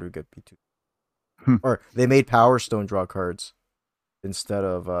that card would get be 2. Hmm. Or they made Power Stone draw cards instead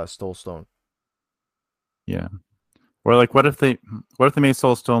of Stole Stone. Yeah. Or like what if they made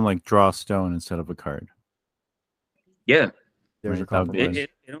Soulstone like draw a stone instead of a card? Yeah. There's Right, a that would be compromise.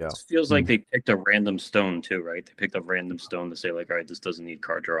 It almost feels like they picked a random stone too, right? They picked a random stone to say like, all right, this doesn't need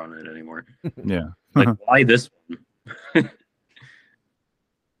card draw on it anymore. Yeah. Like, why this one?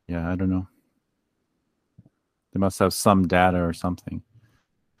 Yeah, I don't know. They must have some data or something.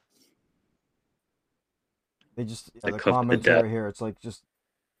 They just The the coveted commentary death. here. It's like just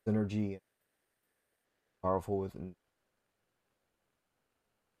synergy, powerful with,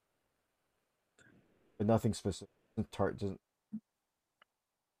 but nothing specific. Doesn't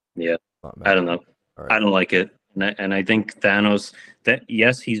Yeah. not I matter. don't know. All I right. don't like it. And I think Thanos, that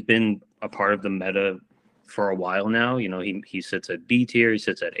yes, he's been a part of the meta for a while now. He sits at B tier, he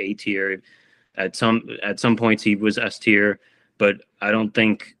sits at A tier. At some points he was S tier, but I don't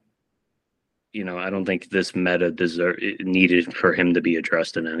think this meta needed for him to be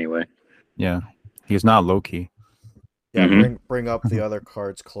addressed in any way. Yeah. He's not Loki. Yeah, Mhm. bring up the other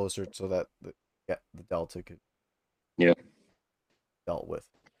cards closer so that the delta could Yeah. dealt with.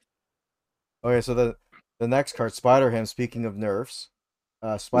 Okay, so the next card, Spider Ham. Speaking of nerfs,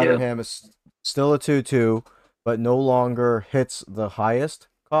 Spider Ham is still a 2/2, but no longer hits the highest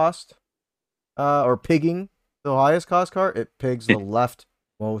cost, or pigging the highest cost card. It pigs the left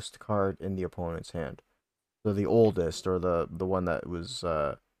most card in the opponent's hand. So the oldest, or the one that was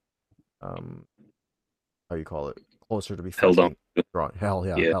how you call it, closer to before Held on. being drawn. Hell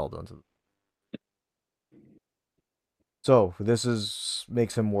yeah, Yeah. held onto. So this is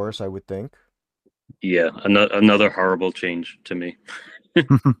makes him worse, I would think. Yeah. Another horrible change to me.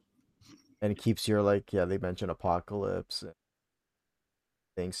 And it keeps your, like, yeah, they mentioned apocalypse and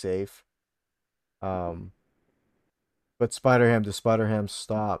staying safe. Um, but does Spider Ham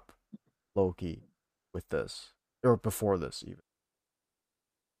stop Loki with this, or before this even?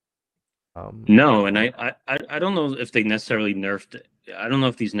 Um, No, and I don't know if they necessarily nerfed. I don't know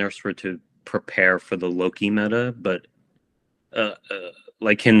if these nerfs were to prepare for the Loki meta, but uh, uh,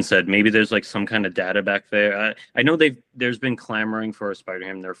 like Kin said, maybe there's like some kind of data back there. I know there's been clamoring for a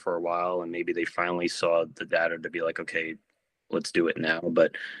Spider-Ham there for a while, and maybe they finally saw the data to be like, okay, let's do it now.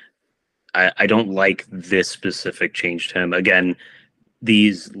 But I don't like this specific change to him. Again,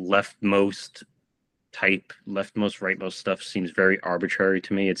 these leftmost type, leftmost, rightmost stuff seems very arbitrary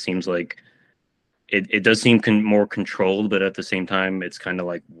to me. It seems like it does seem more controlled, but at the same time, it's kind of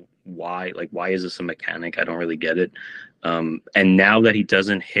like why is this a mechanic? I don't really get it. And now that he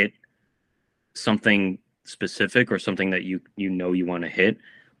doesn't hit something specific or something that you want to hit,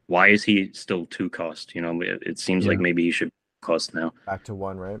 why is he still 2 cost? It seems like Yeah. maybe he should cost now. back to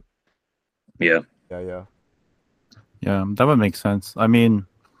 1, right? Yeah. Yeah, yeah. Yeah, that would make sense. I mean,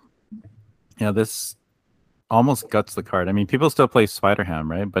 yeah, this almost guts the card. I mean, people still play Spider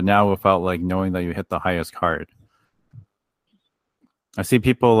Ham, right? But now without like knowing that you hit the highest card. I see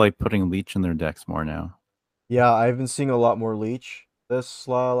people like putting Leech in their decks more now. Yeah, I've been seeing a lot more Leech this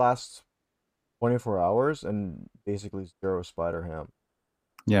last 24 hours, and basically zero Spider Ham.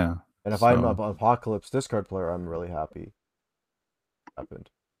 Yeah. And if I'm an So Apocalypse discard player, I'm really happy. Happened.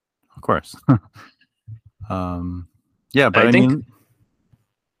 of course. Yeah, but I I think mean,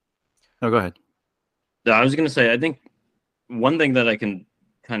 no, go ahead. I was gonna say I think one thing that I can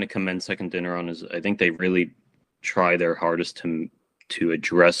kind of commend Second Dinner on is I think they really try their hardest to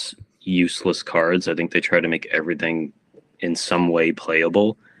address useless cards. I think they try to make everything in some way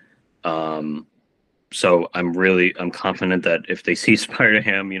playable. Um, so I'm confident that if they see Spider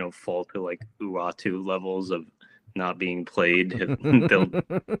Ham, fall to like Uatu levels of not being played, they'll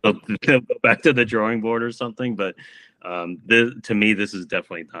go back to the drawing board or something. But to me, this is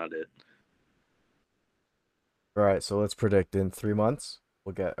definitely not it. All right, so let's predict in 3 months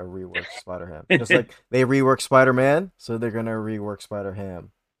we'll get a reworked Spider Ham. Just like they rework Spider Man, so they're gonna rework Spider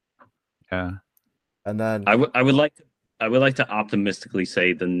Ham. Yeah. And then I would like to optimistically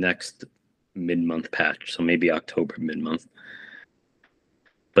say the next mid-month patch, so maybe October mid-month.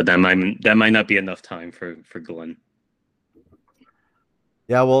 But that might not be enough time for Glenn.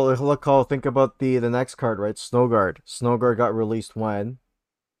 yeah, well, look, Cole, think about the next card, right? Snowguard. Snowguard got released when?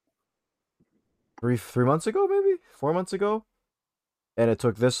 Three months ago, maybe 4 months ago, and it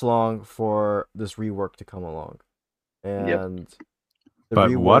took this long for this rework to come along. Yep. And the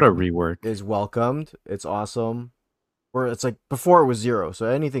But what a rework rework. is welcomed. It's awesome. Where it's like before it was zero, so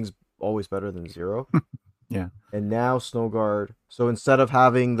anything's always better than zero. Yeah. And now Snowguard. So instead of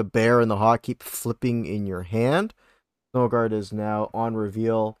having the bear and the hawk keep flipping in your hand, Snowguard is now on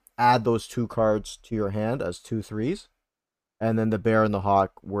reveal. Add those 2 cards to your hand as 2/3s, and then the bear and the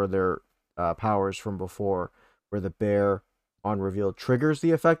hawk were their powers from before, where the bear on reveal triggers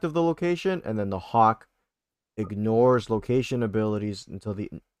the effect of the location, and then the hawk ignores location abilities until the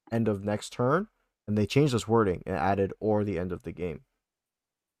end of next turn. And they changed this wording and added or the end of the game.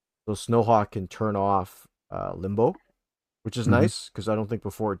 So Snowhawk can turn off Limbo, which is nice because I don't think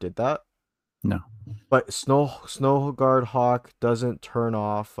before it did that. No. But Snowguard Hawk doesn't turn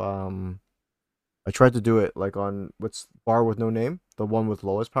off. I tried to do it like on what's bar with no name, the one with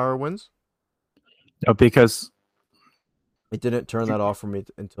lowest power wins. No, because It didn't turn that off for me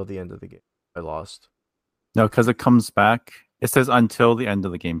until the end of the game. I lost. no, because it comes back. It says until the end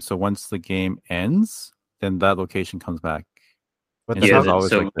of the game. So once the game ends, then that location comes back. But And then so Yeah. it's always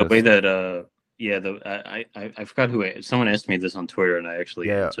So like the this. way that I forgot someone asked me this on Twitter, and I actually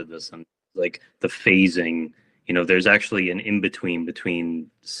Yeah. answered this. And like the phasing, there's actually an in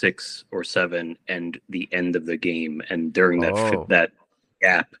between 6 or 7 and the end of the game, and during that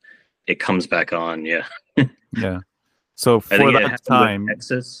gap, it comes back on. Yeah. Yeah. So I think for it that happened time, with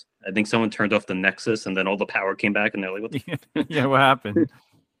Nexus. I think someone turned off the Nexus, and then all the power came back, and they're like, "What the?" yeah, what happened?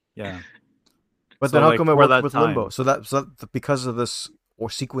 Yeah. But So, then how like, come it for worked that with time, Limbo? So that because of this or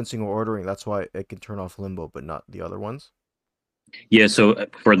sequencing or ordering, that's why it can turn off Limbo, but not the other ones. Yeah. So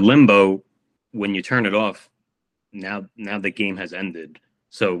for Limbo, when you turn it off, now the game has ended.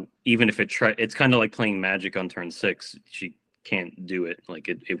 So even if it's kind of like playing Magic on turn 6. can't do it. Like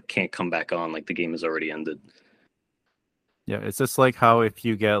it can't come back on. Like the game has already ended. Yeah, it's just like how if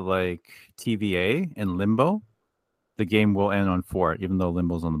you get like TVA and Limbo, the game will end on 4, even though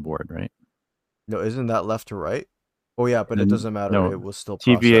Limbo's on the board, right? No, isn't that left to right? Oh yeah, but it And doesn't matter. no, It will still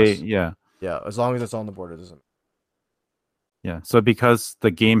TVA, process. yeah, Yeah, as long as it's on the board, it doesn't. yeah. So because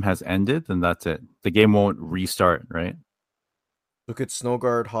the game has ended, then that's it. The game won't restart, right? Look at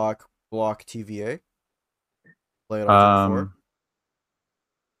Snowguard, Hawk, block TVA. Play it on turn 4. Um,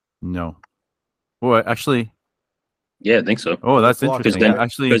 no. Well, actually, Yeah, I think so. oh, Well, it that's blocks interesting. it, right?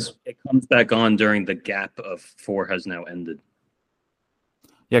 Actually, Because it comes back on during the gap of 4 has now ended.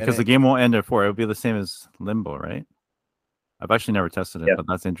 yeah, And because the it, game won't end at 4. It would be the same as Limbo, right? I've actually never tested it, Yeah. but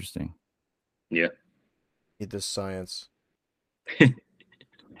that's interesting. Yeah. need this science. It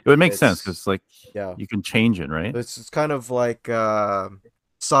would make sense It's because like yeah. you can change it, right? It's kind of like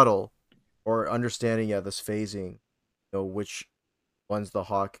subtle or understanding this phasing. You know which ones the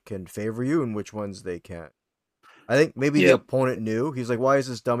Hawk can favor you and which ones they can't. I think maybe the Yep. opponent knew. He's like, why is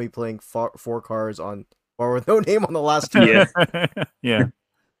this dummy playing 4 cards on or with no name on the last turn? Yeah. Yeah.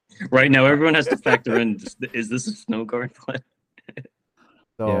 Right now, everyone has to factor in: is this a snow guard play?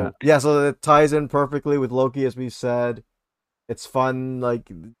 So yeah, so it ties in perfectly with Loki, as we said. It's fun, like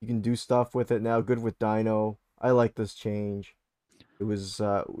you can do stuff with it now. Good with Dino. I like this change. It was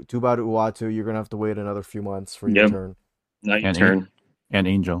too bad Uatu. You're gonna have to wait another few months for your Yep. turn. Not your And turn. and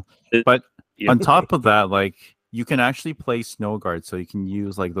Angel. It- But yeah. on top of that, like you can actually play Snow Guard, so you can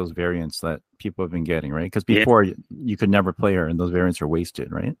use like those variants that people have been getting, right? Because Yeah. before you could never play her, and those variants are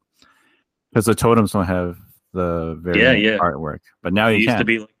wasted, right? Because the totems don't have the variant Yeah. artwork, but now It you used to can.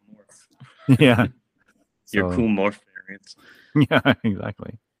 be like morph. Yeah. Your So cool morph variants. yeah,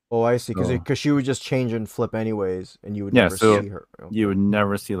 exactly. Oh, I see. Because So, she would just change and flip anyways, and you would yeah, never so see her. you would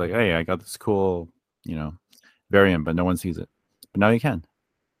never see like, hey, I got this cool, variant, but no one sees it. But now you can.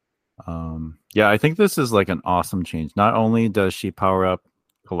 Yeah, I think this is like an awesome change. Not only does she power up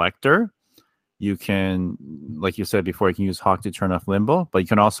Collector, you can, like you said before, you can use Hawk to turn off Limbo, but you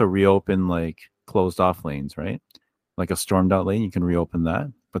can also reopen like closed off lanes, right? Like a stormed out lane, you can reopen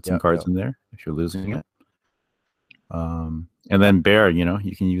that, put some cards in there if you're losing it. And then Bear,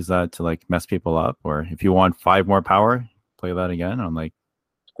 you can use that to like mess people up, or if you want 5 more power, play that again on like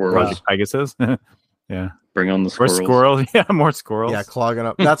Squirrels. Project Pegasus. Yeah. Bring on the Or squirrels. squirrels. Yeah, more squirrels. Yeah, clogging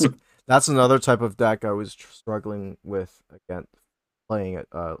up. That's another type of deck I was struggling with again, playing it.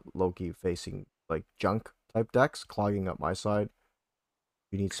 Loki facing like junk type decks, clogging up my side.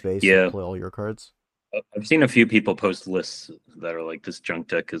 You need space to play all your cards. I've seen a few people post lists that are like, this junk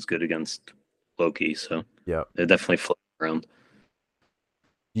deck is good against Loki, so yeah, they're definitely floating around.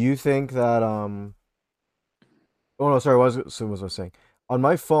 Do you think that Oh no, sorry. What was I saying? On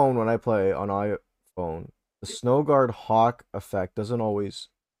my phone, when I play on iPhone, the Snowguard Hawk effect doesn't always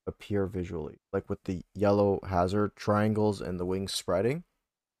appear visually, like with the yellow hazard triangles and the wings spreading.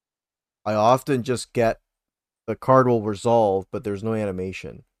 I often just get the card will resolve, but there's no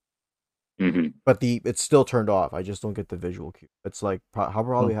animation. Mm-hmm. But it's still turned off. I just don't get the visual cue. It's like how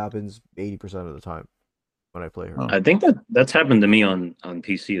probably happens 80% of the time when I play her. I think that's happened to me on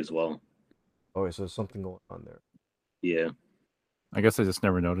PC as well. Oh, so there's something going on there. Yeah. I guess I just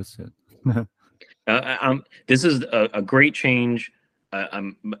never noticed it. This is a great change.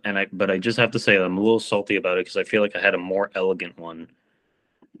 But I just have to say I'm a little salty about it because I feel like I had a more elegant one,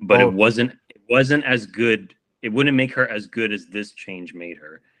 but it wasn't as good. It wouldn't make her as good as this change made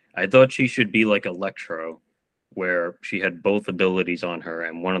her. I thought she should be like Electro, where she had both abilities on her,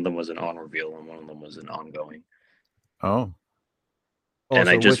 and one of them was an on reveal and one of them was an ongoing. Oh, and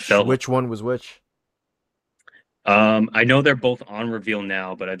so I just felt which one was which? I know they're both on reveal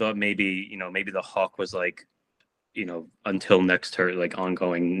now, but I thought maybe the Hawk was like, until next turn, like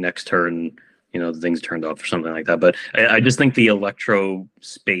ongoing next turn, things turned off or something like that. But I just think the Electro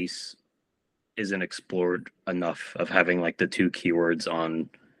space isn't explored enough of having like the 2 keywords on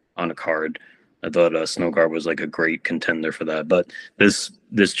a card. I thought Snowguard was like a great contender for that, but this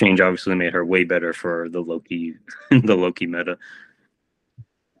change obviously made her way better for the Loki the Loki meta.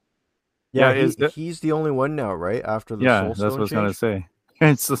 Yeah, he's the only one now, right? After the Soulstone that's what I was change? gonna say.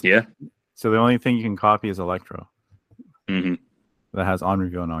 It's just, yeah. So the only thing you can copy is Electro. Mm-hmm. That has on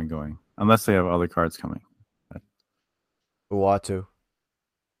reveal and ongoing, unless they have other cards coming. Uatu.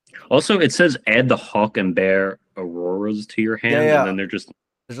 Also, it says add the Hawk and Bear Auroras to your hand, and then they're just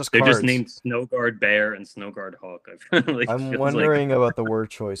named Snowguard Bear and Snowguard Hawk. I'm wondering about the word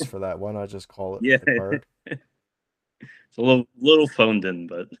choice for that. Why not just call it the card? It's a little phoned in,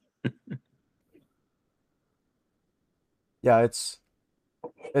 but yeah, it's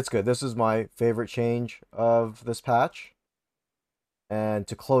good. This is my favorite change of this patch. And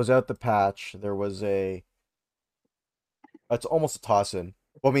to close out the patch, there was it's almost a toss in.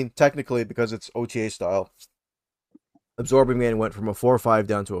 Well, I mean, technically, because it's OTA style, Absorbing Man went from a 4-5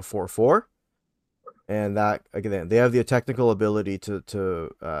 down to a 4-4. And that, again, they have the technical ability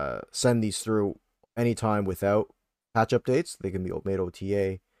to send these through anytime without patch updates. They can be made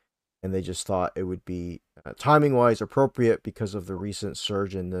OTA. And they just thought it would be timing wise appropriate because of the recent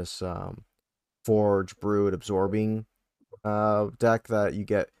surge in this Forge Brood absorbing deck that you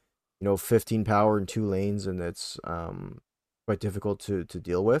get, 15 power in 2 lanes, and it's quite difficult to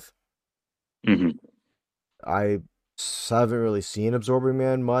deal with. Mm-hmm. I haven't really seen Absorbing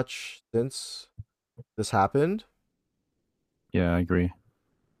Man much since this happened. Yeah, I agree.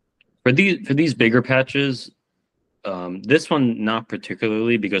 For these bigger patches, this one not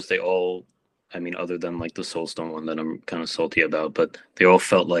particularly because they all, I mean, other than like the Soulstone one that I'm kind of salty about, but they all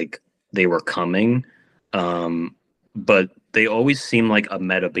felt like they were coming. But they always seem like a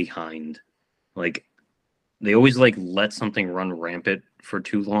meta behind. Like they always like let something run rampant for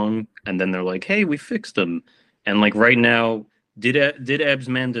too long, and then they're like, "Hey, we fixed them." And like right now, did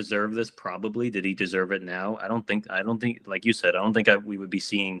Absman deserve this? Probably. Did he deserve it now? I don't think. Like you said, I don't think we would be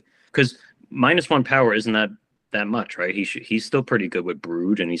seeing because -1 power isn't that much, right? He's still pretty good with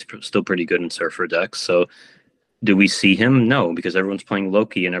Brood, and he's still pretty good in Surfer decks. So, do we see him? No, because everyone's playing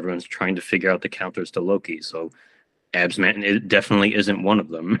Loki, and everyone's trying to figure out the counters to Loki. So, Absman it definitely isn't one of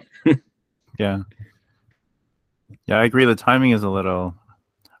them. Yeah. Yeah, I agree. The timing is a little.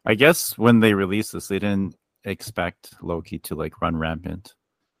 I guess when they released this, they didn't expect Loki to like run rampant.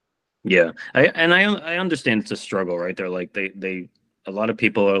 Yeah, I understand it's a struggle, right? They're like they a lot of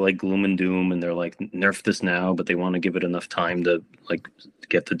people are like gloom and doom, and they're like nerf this now, but they want to give it enough time to like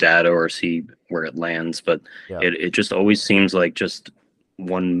get the data or see where it lands. But Yeah. it just always seems like just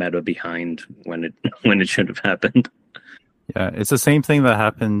one meta behind when it when it should have happened. Yeah, it's the same thing that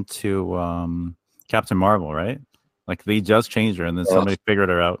happened to Captain Marvel, right? Like they just changed her, and then somebody figured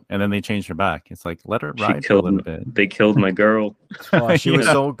her out, and then they changed her back. It's like let her ride for a little bit. They killed my girl. Oh, she was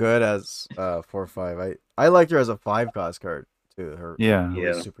Yeah. so good as 4-5. I liked her as a 5-cost card too. Her Yeah.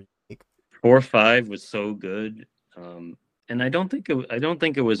 was super unique. 4-5 was so good. And I don't think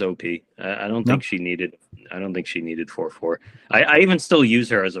it was OP. I don't think she needed. I don't think she needed 4-4. I even still use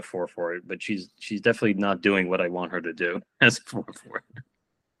her as a 4-4, but she's definitely not doing what I want her to do as a 4-4.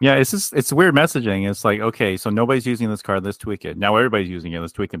 Yeah, it's weird messaging. It's like, okay, so nobody's using this card, let's tweak it. Now everybody's using it,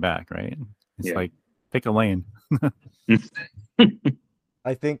 let's tweak it back, right? It's like pick a lane.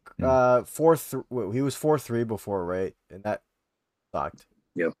 I think 4-3. He was 4-3 before, right? And that sucked.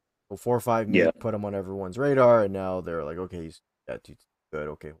 Yeah. Well, 4-5 put him on everyone's radar, and now they're like, okay, he's too good.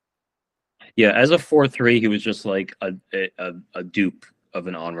 Okay. Yeah, as a 4-3, he was just like a dupe of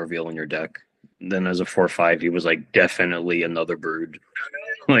an on reveal in your deck. Then as a 4-5, he was like definitely another Brood.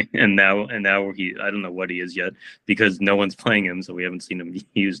 Like and now he I don't know what he is yet because no one's playing him, so we haven't seen him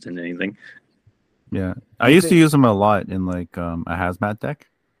used in anything. Yeah, I used to use him a lot in like a hazmat deck.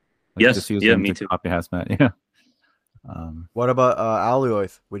 Like, yes, just use yeah, him me to too. copy hazmat. Yeah. What about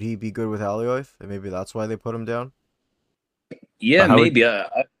Alioth? Would he be good with Alioth? And maybe that's why they put him down. Yeah, maybe.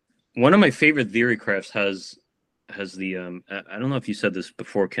 One of my favorite theory crafts has the I don't know if you said this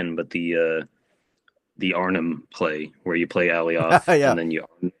before, Ken, but the Arnhem play where you play Alioth and then you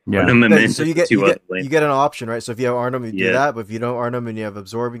Arnhem him so you get an option, right? So if you have Arnhem, you do that, but if you don't Arnhem and you have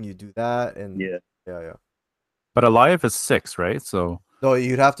Absorbing, you do that, and yeah. But Alioth is 6, right? So no,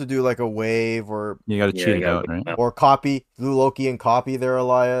 you'd have to do like a wave, or you got to cheat it out, right? Or copy do Loki and copy their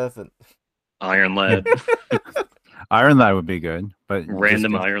Alioth and Iron Lad. Iron Lad would be good, but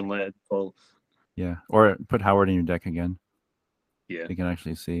random Iron Lad full. Yeah, or put Howard in your deck again. Yeah, you can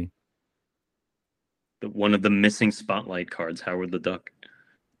actually see one of the missing spotlight cards, Howard the Duck.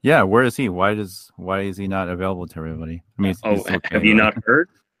 Yeah, where is he? Why is he not available to everybody? I mean, have you not heard?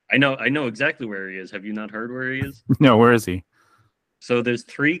 I know exactly where he is. Have you not heard where he is? No, where is he? So there's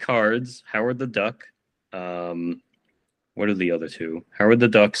 3 cards: Howard the Duck. What are the other 2? Howard the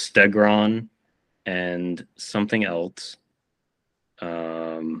Duck, Stegron, and something else.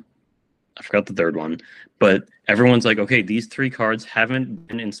 I forgot the third one, but everyone's like, okay, these 3 cards haven't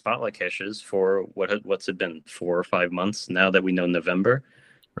been in spotlight caches for what's it been, 4 or 5 months now that we know November.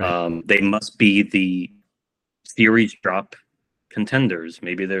 Right. They must be the series drop contenders.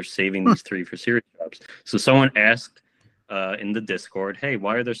 Maybe they're saving these 3 for series drops. So someone asked in the Discord, hey,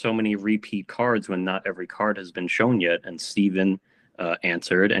 why are there so many repeat cards when not every card has been shown yet? And Steven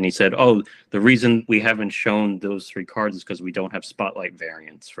answered, and he said, oh, the reason we haven't shown those 3 cards is because we don't have spotlight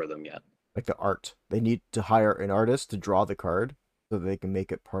variants for them yet. Like the art. They need to hire an artist to draw the card so they can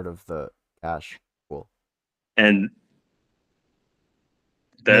make it part of the cache pool. And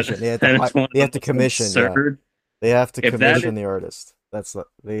Commission. They have to that is one of they the have to most commission. Yeah, absurd. they have to If that commission is, the artist.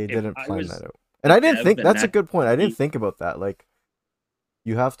 They if didn't I plan was that out. And a I didn't dev think and that's a that good point. I didn't company, think about that. Like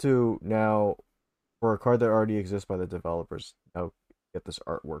you have to now for a card that already exists by the developers now get this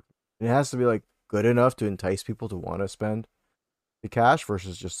artwork. And it has to be like good enough to entice people to want to spend the cash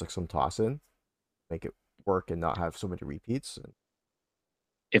versus just like some toss in, make it work and not have so many repeats.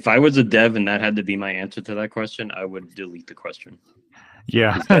 if I was a dev and that had to be my answer to that question, I would delete the question.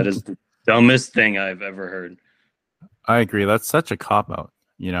 Yeah, Because that is the dumbest thing I've ever heard. I agree. That's such a cop out.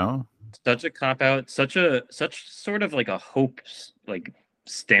 You know. Such a cop out, such sort of like a hope like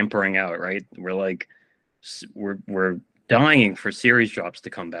stampering out, right? We're like we're dying for series drops to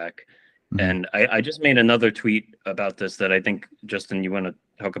come back. Mhm. And I just made another tweet about this that I think Justin, you want to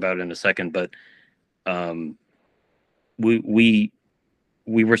talk about in a second, but we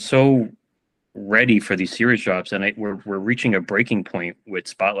were so ready for these series drops, and we're reaching a breaking point with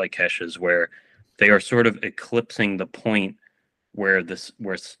spotlight caches where they are sort of eclipsing the point where the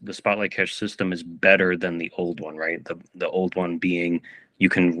spotlight cache system is better than the old one, right? The old one being you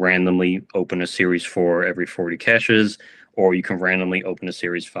can randomly open a series 4 every 40 caches, or you can randomly open a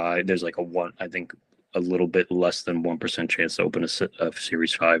series 5. There's like I think a little bit less than 1% chance to open a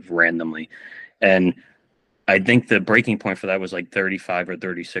series 5 randomly. And I think the breaking point for that was like 35 or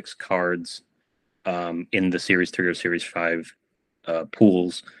 36 cards in the series 3 or series 5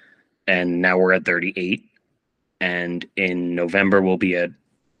 pools. And now we're at 38. And in November, we'll be at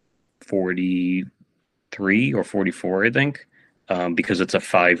 43 or 44, I think, because it's a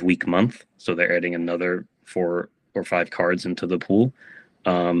 5-week month. So they're adding another 4 or 5 cards into the pool.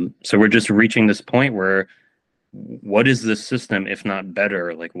 So we're just reaching this point where what is this system if not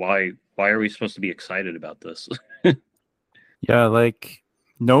better? Like, why are we supposed to be excited about this? Yeah, like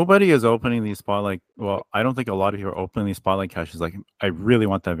nobody is opening these spotlight. Well, I don't think a lot of you are opening these spotlight caches. Like, I really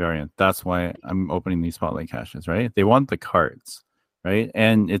want that variant. That's why I'm opening these spotlight caches, right? They want the cards, right?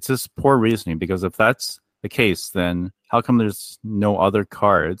 And it's just poor reasoning because if that's the case, then how come there's no other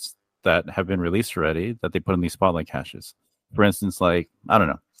cards that have been released already that they put in these spotlight caches? For instance, like, I don't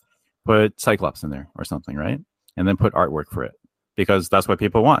know, put Cyclops in there or something, right? And then put artwork for it because that's what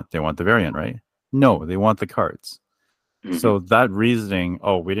people want. They want the variant, right? No, they want the cards. Mm-hmm. So that reasoning,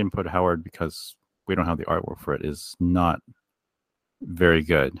 oh, we didn't put Howard because we don't have the artwork for it, is not very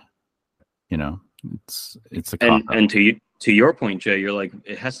good. You know, it's a cop out. And to your point, Jay, you're like,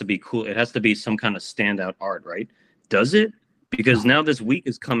 it has to be cool. It has to be some kind of standout art, right? Does it? Because now this week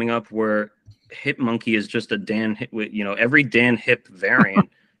is coming up where Hip Monkey is just a Dan Hip, every Dan Hip variant,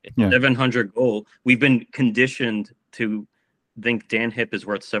 Yeah. 700 gold. We've been conditioned to think Dan Hip is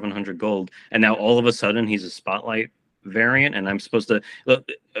worth 700 gold, and now all of a sudden he's a spotlight variant, and I'm supposed to look.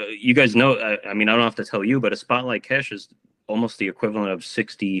 You guys know, I mean, I don't have to tell you, but a spotlight cache is almost the equivalent of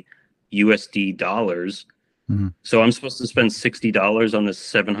 60 USD dollars. Mm-hmm. So I'm supposed to spend $60 on this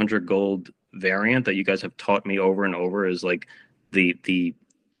 700 gold variant that you guys have taught me over and over is like the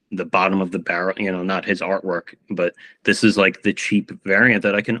bottom of the barrel, not his artwork, but this is like the cheap variant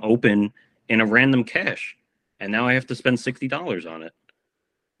that I can open in a random cache. And now I have to spend $60 on it.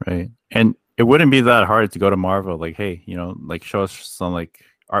 Right. And it wouldn't be that hard to go to Marvel, like, hey, like show us some like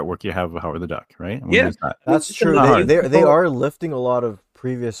artwork you have of Howard the Duck, right? And Yeah. use that. That's true. They are lifting a lot of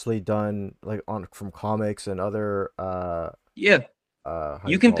previously done like from comics and other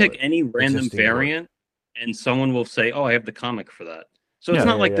you can pick any random existing variant and someone will say, oh, I have the comic for that. So it's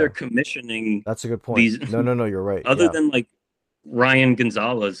not like they're commissioning. That's a good point. These no, you're right. Other than like Ryan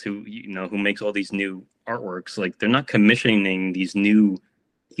Gonzalez, who who makes all these new artworks, like they're not commissioning these new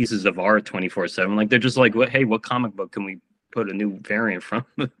pieces of art 24/7. Like they're just like, hey, what comic book can we put a new variant from?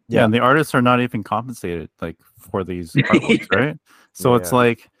 Yeah, and the artists are not even compensated like for these artworks, right? So it's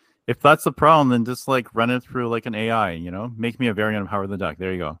like, if that's the problem, then just like run it through like an AI, make me a variant of Howard the Duck.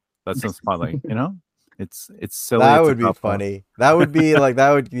 There you go. That's some spotlight, It's silly. That would be funny. That would be like that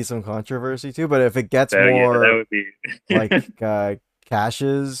would be some controversy too. But if it gets more that would be like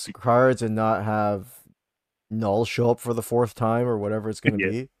caches, cards, and not have null show up for the 4th time or whatever it's going to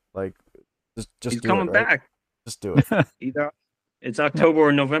be, like just he's do coming it, right? back. Just do it. Either it's October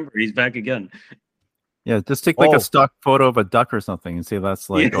or November. He's back again. Yeah, just take like a stock photo of a duck or something and say that's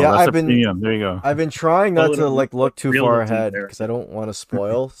like, that's a premium. There you go. I've been trying not to like look too far ahead there. because I don't want to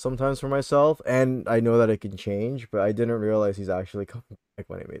spoil sometimes for myself, and I know that it can change, but I didn't realize he's actually coming back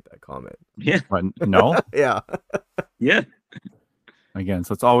when I made that comment. Yeah. But no. Yeah. Yeah. Again,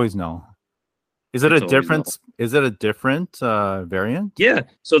 so it's always no. Is it a different? Is it a different variant? Yeah.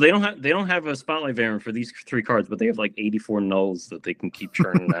 So they don't have a spotlight variant for these 3 cards, but they have like 84 nulls that they can keep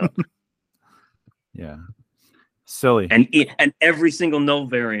churning out. Yeah. Silly. And every single no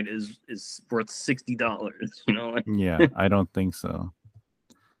variant is worth $60. You know. Yeah, I don't think so.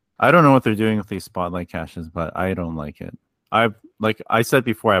 I don't know what they're doing with these spotlight caches, but I don't like it. Like I said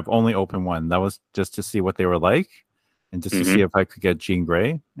before, I've only opened one. That was just to see what they were like, and just to see if I could get Jean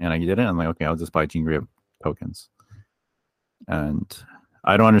Grey, and I didn't. I'm like, okay, I'll just buy Jean Grey tokens, and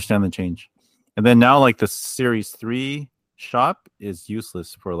I don't understand the change. And then now, like the Series 3 shop is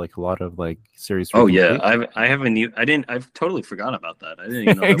useless for like a lot of like Series 3. Oh yeah, I've totally forgot about that. I didn't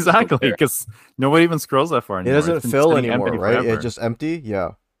even know that was still exactly, there. because nobody even scrolls that far It anymore. doesn't It's been fill sitting anymore, empty right? forever. It's just empty.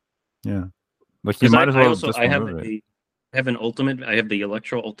 Yeah. Yeah, like you might as well just remove it. I have an ultimate. I have the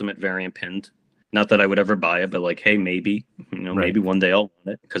Electro Ultimate variant pinned. Not that I would ever buy it, but like, hey, maybe Right. maybe one day I'll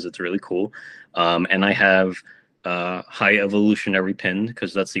want it because it's really cool. And I have High Evolutionary pinned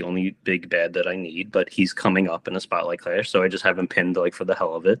because that's the only big bad that I need. But he's coming up in a Spotlight Clash, so I just have him pinned like for the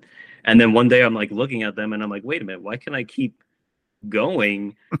hell of it. And then one day I'm like looking at them and I'm like, wait a minute, why can I keep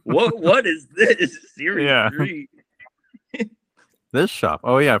going? What is this Series Yeah. 3? This shop.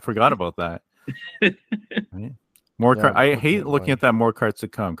 Oh yeah, I forgot about that. Right? More Yeah, cards. I looking hate at looking mine. at that more cards to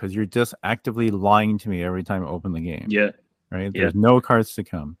come because you're just actively lying to me every time I open the game. Yeah. Right. Yeah. There's no cards to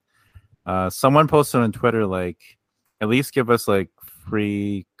come. Someone posted on Twitter like, at least give us like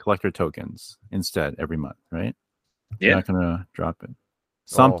free collector tokens instead every month. Right. You're Yeah. not gonna drop it.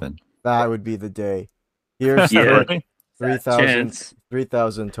 Something. That would be the day. Here's Yeah. 3,000 Chance.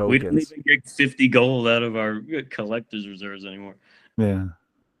 3,000 We don't tokens. even get 50 gold out of our collector's reserves anymore. Yeah.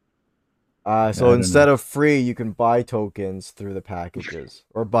 So don't instead know. of free, you can buy tokens through the packages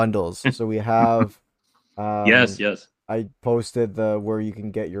or bundles. So we have, Yes. I posted where you can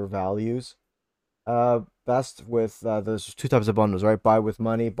get your values. Best with there's two types of bundles, right? Buy with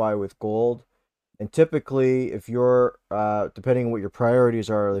money, buy with gold. And typically, if you're depending on what your priorities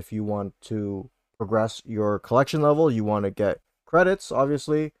are, if you want to progress your collection level, you want to get credits,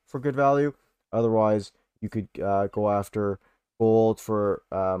 obviously, for good value. Otherwise, you could go after gold for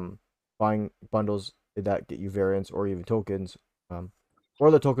buying bundles that get you variants or even tokens, or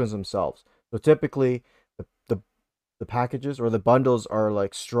the tokens themselves. So typically, the, the the packages or the bundles are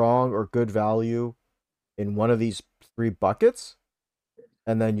like strong or good value in one of these three buckets,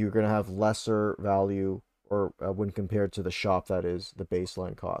 and then you're going to have lesser value or when compared to the shop that is the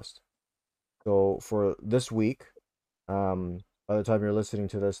baseline cost. So for this week, by the time you're listening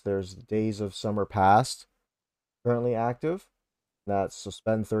to this, there's Days of Summer Past currently active. That's so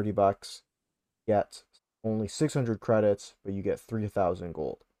spend $30, get only 600 credits, but you get 3,000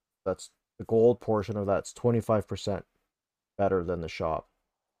 gold. That's the gold portion of that's 25% better than the shop.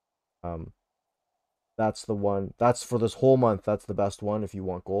 Um, that's the one. That's for this whole month. That's the best one if you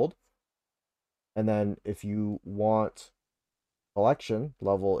want gold. And then if you want collection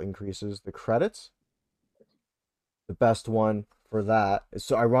level increases, the credits, the best one for that is,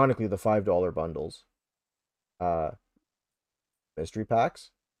 so ironically, the $5 bundles, uh, mystery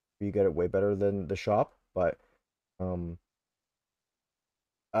packs. You get it way better than the shop, but um,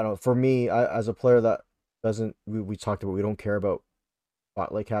 I don't know. For me, as a player that doesn't, we talked about, we don't care about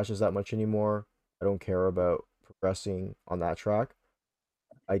spotlight caches that much anymore. I don't care about progressing on that track.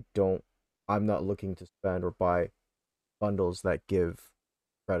 I don't. I'm not looking to spend or buy bundles that give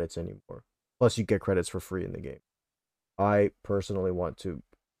credits anymore. Plus, you get credits for free in the game. I personally want to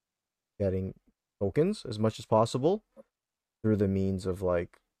getting tokens as much as possible through the means of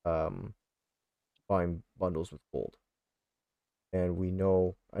like buying bundles with gold. And we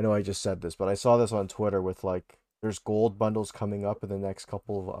know, I know I just said this, but I saw this on Twitter with like there's gold bundles coming up in the next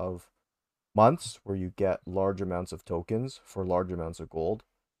couple of months where you get large amounts of tokens for large amounts of gold.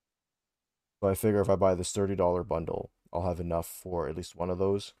 So I figure if I buy this $30 bundle, I'll have enough for at least one of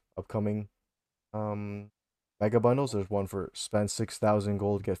those upcoming mega bundles. There's one for spend 6,000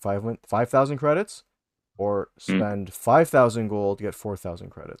 gold, get 5,000 credits, or spend 5,000 gold, get 4,000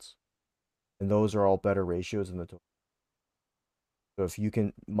 credits. And those are all better ratios in the total. So if you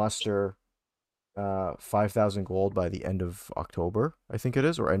can muster 5,000 gold by the end of October, I think it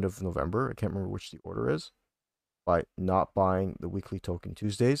is, or end of November, I can't remember which the order is, by not buying the weekly token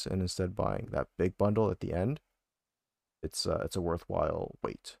Tuesdays and instead buying that big bundle at the end, it's a worthwhile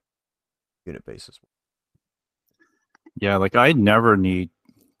wait unit basis. Yeah, like I never need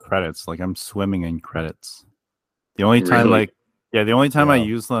credits. Like I'm swimming in credits. The only time, Really? the only time I Yeah.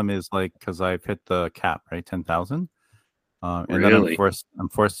 use them is like because I've hit the cap, right, 10,000. And then Really? I'm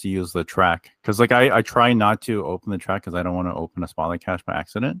forced to use the track because like I try not to open the track because I don't want to open a spotlight cache by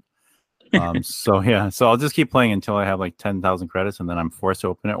accident. So yeah, so I'll just keep playing until I have like 10,000 credits, and then I'm forced to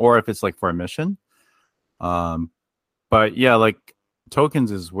open it, or if it's like for a mission. But yeah, like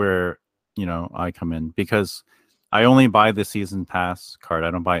tokens is where I come in because I only buy the season pass card.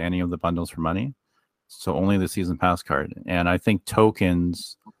 I don't buy any of the bundles for money. So only the season pass card. And I think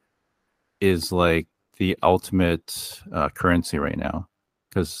tokens is like the ultimate currency right now,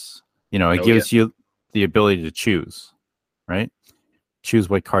 because it gives you the ability to choose, right? Choose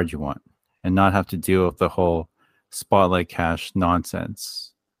what card you want and not have to deal with the whole spotlight cash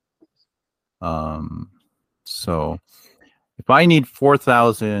nonsense. So if I need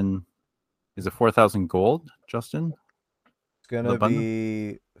 4,000, is it 4,000 gold, Justin? It's gonna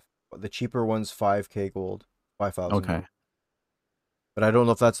be the cheaper one's 5K gold, 5,000. Okay. But I don't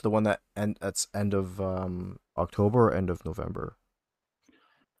know if that's the one that's end of October or end of November.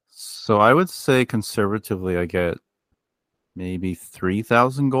 So I would say conservatively, I get maybe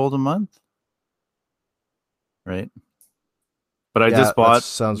 3,000 gold a month, right? But I just bought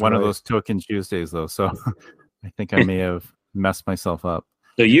one of those token Tuesdays though, so I think I may have messed myself up.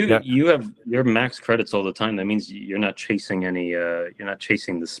 So you have your max credits all the time. That means you're not chasing any. You're not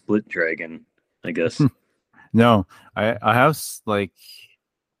chasing the split dragon, I guess. No, I have like,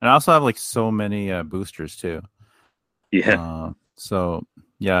 and I also have like so many boosters too. Yeah. So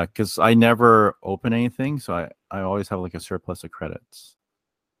yeah, because I never open anything, so I always have like a surplus of credits.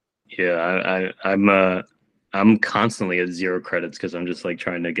 Yeah, I'm constantly at 0 credits because I'm just like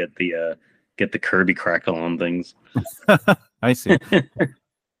trying to get the Kirby crackle on things. I see.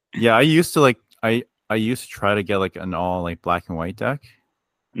 Yeah, I used to I used to try to get like an all like black and white deck,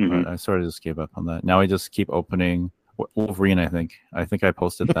 but I sort of just gave up on that. Now I just keep opening Wolverine. I think I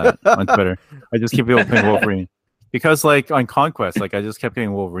posted that on Twitter. I just keep opening Wolverine because like on Conquest, like I just kept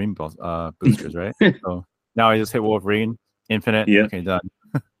getting Wolverine boosters, right? So now I just hit Wolverine, Infinite. Yeah. Okay, done.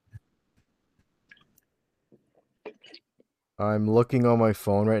 I'm looking on my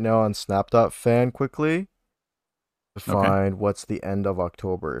phone right now on Snap.fan quickly to find what's the end of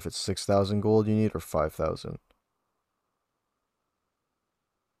October. If it's 6,000 gold you need or 5,000.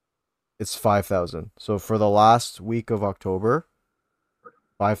 It's 5,000. So for the last week of October,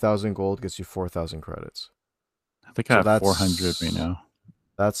 5,000 gold gets you 4,000 credits. I think I have 400 right now.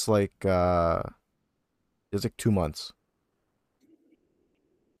 That's like it's like 2 months.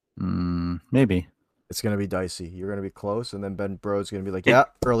 Maybe. It's gonna be dicey. You're gonna be close, and then Ben Bro's gonna be like, "Yeah,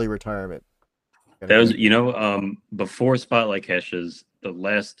 early retirement." That was, before Spotlight caches, the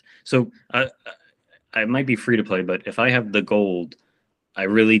last. So I might be free to play, but if I have the gold, I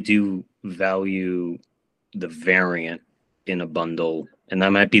really do value the variant in a bundle, and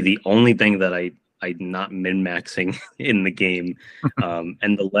that might be the only thing that I'm not min-maxing in the game.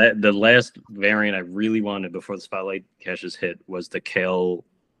 And the last variant I really wanted before the Spotlight caches hit was the Kale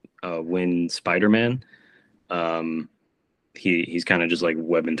Win Spider-Man. He's kind of just like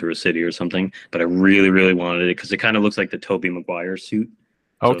webbing through a city or something, but I really, really wanted it because it kind of looks like the Tobey Maguire suit.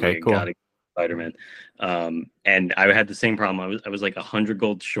 Okay, cool. Gotta get Spider-Man. And I had the same problem. I was like 100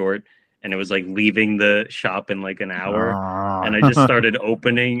 gold short, and it was like leaving the shop in like an hour. And I just started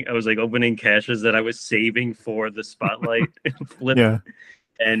opening. I was like opening caches that I was saving for the Spotlight flip. Yeah.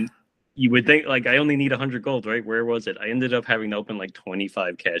 And you would think like I only need 100 gold, right? Where was it? I ended up having to open like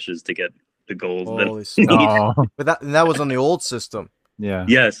 25 caches to get the gold. Holy smokes. But that was on the old system. Yeah.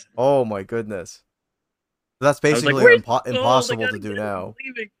 Yes. Oh my goodness. That's basically impossible to do now.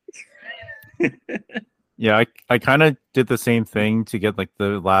 Yeah, I kind of did the same thing to get like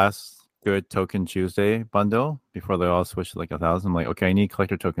the last good Token Tuesday bundle before they all switched to like 1,000. I'm like, okay, I need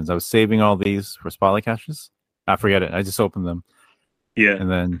collector tokens. I was saving all these for spotlight caches. I forget it. I just opened them. Yeah.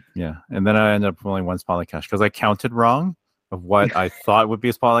 And then I ended up with only one spotlight cache because I counted wrong of what I thought would be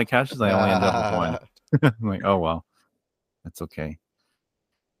a spotlight caches. I only ended up with one. I'm like, oh well, that's okay.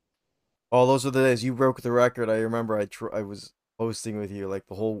 Oh, those are the days you broke the record. I remember I was hosting with you like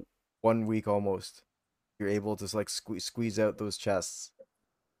the whole 1 week almost. You're able to like squeeze out those chests.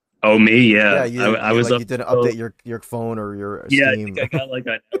 Oh, me, yeah. I was like, you didn't update your phone or your Steam. I think I got like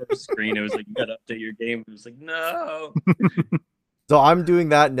an error screen. It was like, you got to update your game. It was like, no. So I'm doing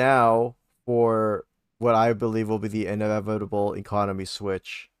that now for what I believe will be the inevitable economy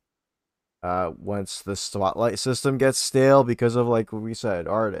switch. Once the spotlight system gets stale because of like what we said,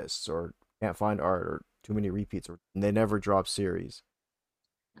 artists or can't find art or too many repeats, or they never drop series.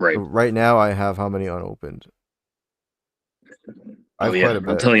 Right. So right now I have how many unopened? I have quite a bit.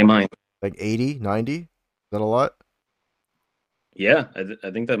 I'll tell you mine. Like 80, 90? Is that a lot? Yeah,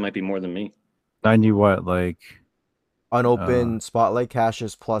 I think that might be more than me. 90 what? Like unopened spotlight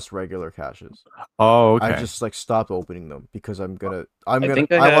caches plus regular caches. Oh, okay. I just like stopped opening them because I want to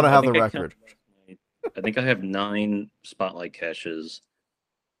have the record. I think I have 9 spotlight caches,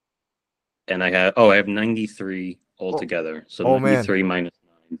 and I have 93 altogether. So 93 minus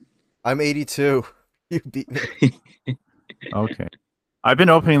 9. I'm 82. You beat me. Okay. I've been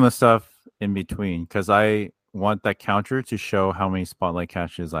opening the stuff in between because I want that counter to show how many spotlight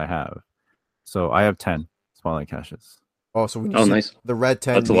caches I have. So I have 10 spotlight caches. Oh, so when you Oh, see nice. the red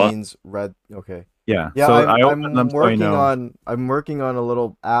 10 That's a lot. means red. Okay. Yeah. Yeah, So I'm I open them I'm so I working know. on a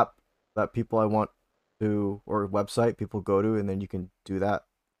little app that people I want to, or website people go to, and then you can do that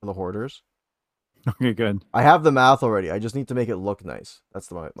for the hoarders. Okay, good. I have the math already. I just need to make it look nice.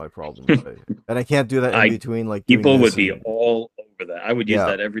 That's my problem with it. And I can't do that in I between like doing People this would be and all over that. I would use yeah.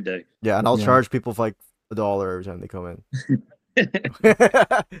 that every day. Yeah, and I'll Yeah. charge people for like $1 every time they come in.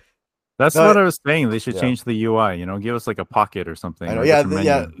 That's No, what I was saying. They should yeah. change the UI, give us like a pocket or something. I know. Or a Yeah, different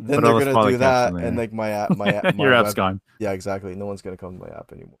yeah. menu. Then Put they're all the gonna spotlight do caches that, in and there. like my Your app's web. gone. Yeah, exactly. No one's gonna come to my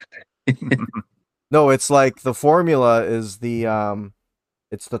app anymore. No, it's like the formula is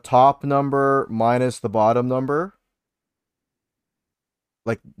it's the top number minus the bottom number.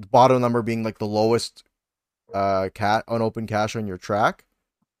 Like the bottom number being like the lowest unopened cache on your track.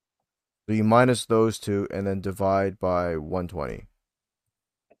 So you minus those two and then divide by 120.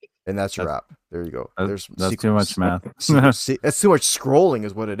 And that's your app. There you go. There's That's too much math. it's too much scrolling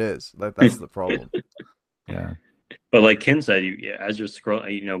is what it is. That's the problem. Yeah. But like Ken said, as you're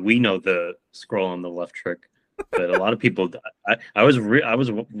scrolling, we know the scroll on the left trick. But a lot of people, I was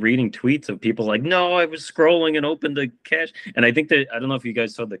reading tweets of people like, no, I was scrolling and opened the cache. And I think that, I don't know if you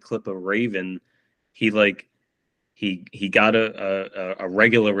guys saw the clip of Raven. He got a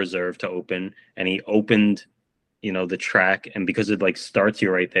regular reserve to open, and he opened, the track, and because it like starts you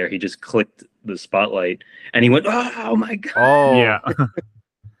right there, he just clicked the spotlight, and he went, oh my god. Oh Yeah.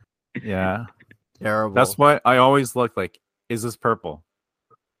 Yeah. terrible. That's why I always look like, is this purple?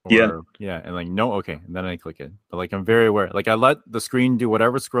 Or, Yeah. Yeah. And like, no, okay. And then I click it. But like, I'm very aware. Like, I let the screen do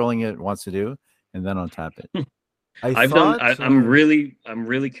whatever scrolling it wants to do, and then I'll tap it. I'm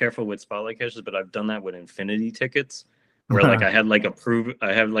really careful with spotlight caches, but I've done that with infinity tickets, where like I had like a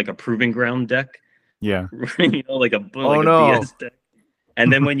proving ground deck, Yeah. like a BS deck,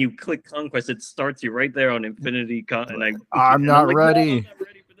 and then when you click conquest, it starts you right there on infinity. I'm not like, ready. No, I'm not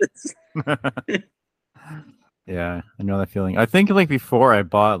ready for this. Yeah, I know that feeling. I think like before I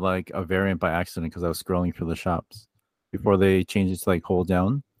bought like a variant by accident because I was scrolling through the shops before they changed it to like hold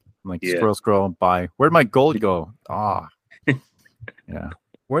down. I'm like, Yeah. scroll, buy. Where'd my gold go? Yeah.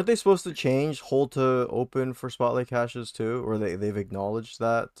 Weren't they supposed to change hold to open for spotlight caches too, or they've acknowledged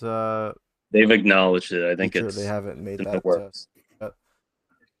that? They've acknowledged it. I think feature? it's They haven't made in the that. works.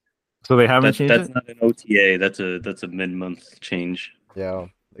 So they haven't changed That's it? not an OTA. That's a mid-month change. Yeah,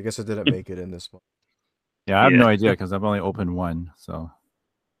 I guess it didn't make it in this one. Yeah, I have Yeah. no idea because I've only opened one. So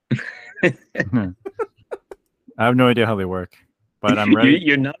I have no idea how they work. But I'm ready.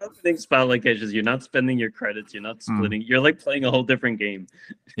 You're not opening spotlight caches. You're not spending your credits. You're not splitting. You're like playing a whole different game.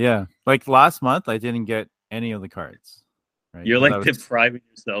 Yeah. Like last month, I didn't get any of the cards. Right? You're 'Cause like depriving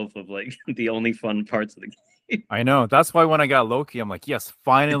yourself of like the only fun parts of the game. I know. That's why when I got Loki, I'm like, yes,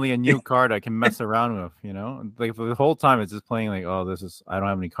 finally a new card I can mess around with, Like the whole time it's just playing like, oh, I don't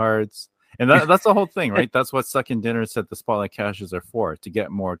have any cards. And that's the whole thing, right? That's what Second Dinner said the spotlight caches are for, to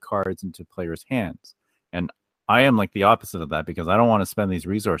get more cards into players' hands. And I am like the opposite of that because I don't want to spend these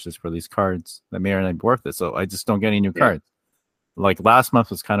resources for these cards that may or not be worth it. So I just don't get any new cards. Like last month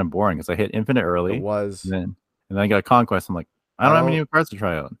was kind of boring because I hit Infinite early. It was. And then I got Conquest. I'm like, I don't have any new cards to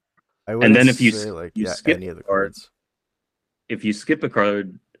try out. And then if you skip any of the cards, if you skip a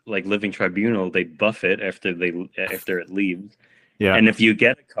card like Living Tribunal, they buff it after it leaves. Yeah. And if you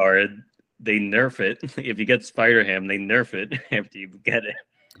get a card, they nerf it. If you get Spider Ham, they nerf it after you get it.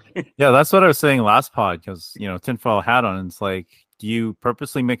 Yeah, that's what I was saying last pod because tinfoil hat on. It's like, do you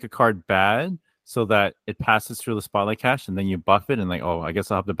purposely make a card bad so that it passes through the spotlight cache and then you buff it and like, oh, I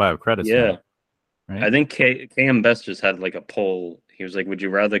guess I'll have to buy a credit. Yeah. Right? I think KM Best just had like a poll. He was like, would you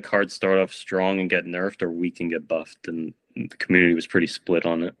rather cards start off strong and get nerfed or weak and get buffed? And the community was pretty split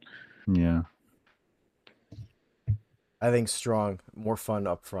on it. Yeah. I think strong, more fun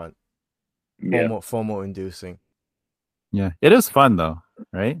up front. Yeah. FOMO inducing. Yeah. It is fun though,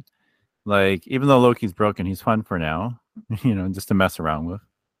 right? Like, even though Loki's broken, he's fun for now, just to mess around with.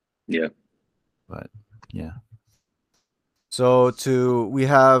 Yeah. But yeah. So we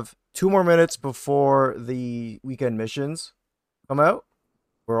have 2 more minutes before the weekend missions come out.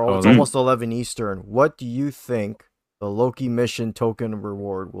 It's almost 11 Eastern. What do you think the Loki mission token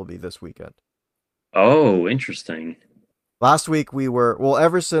reward will be this weekend? Oh, interesting. Last week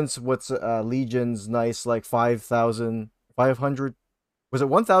ever since Legion's nice, like 5,500, was it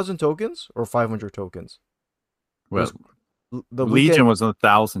 1,000 tokens or 500 tokens? Well, the Legion was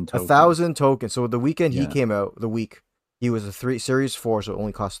 1,000 tokens. 1,000 tokens. So the weekend he came out, he was a Series 4, so it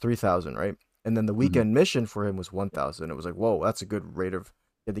only cost 3,000, right? and then the weekend mission for him was 1,000. It was like, whoa, that's a good rate of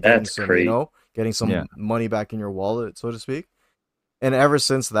getting That's some, crazy. getting some Yeah. money back in your wallet, so to speak. And ever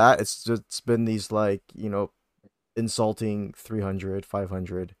since that, it's been these like insulting 300,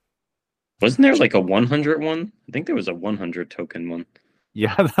 500. Wasn't there like a 100 one? I think there was a 100 token one.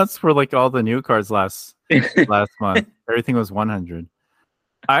 Yeah, that's for like all the new cards last month. Everything was 100.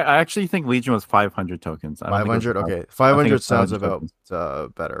 I actually think Legion was 500 tokens. I don't think it was 500. Okay, I think 500 it's sounds 500 about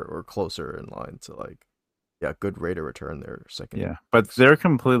tokens. better or closer in line to like, yeah, good rate of return there. Second. Yeah, but they're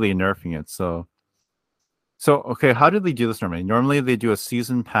completely nerfing it. So okay, how did they do this normally? Normally they do a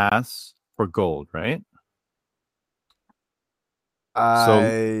season pass for gold, right? So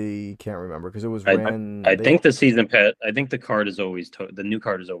I can't remember because it was I ran. think the season pass. I think the card is always the new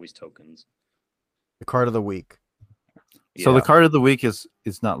card is always tokens. The card of the week. So the card of the week is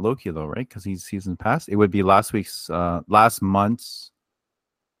not Loki though, right? Because he's season pass. It would be last month's.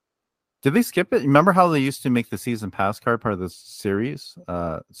 Did they skip it? Remember how they used to make the season pass card part of the series?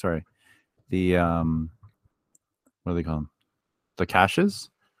 Sorry, the what do they call them? The caches.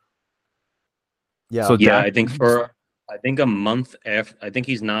 Yeah. So Yeah, Dak- I think a month after. I think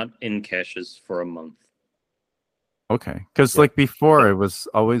he's not in caches for a month. Okay, because Yeah. like before it was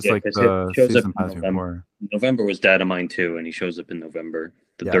always like 'cause the it shows up season in pass November. before. November was data mine too, and he shows up in November,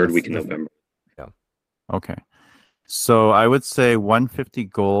 the Yeah, third week in the- November. Okay, so I would say 150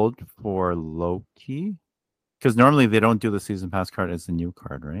 gold for Loki, because normally they don't do the season pass card as the new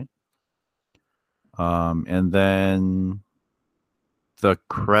card, right? And then the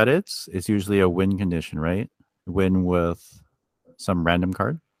credits is usually a win condition, right? Win with some random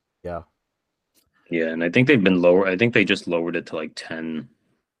card. Yeah. Yeah, and I think they've been lower. I think they just lowered it to like 10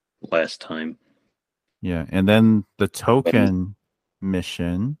 last time. Yeah, and then the token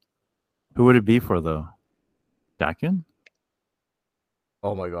mission. Who would it be for though? Dakin?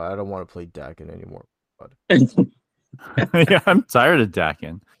 Oh my god, I don't want to play Dakin anymore. Yeah, I'm tired of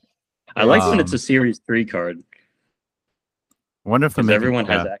Dakin. I like when it's a Series 3 card. Wonder if because everyone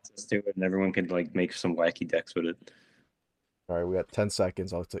has access to it and everyone can like make some wacky decks with it. All right, we got 10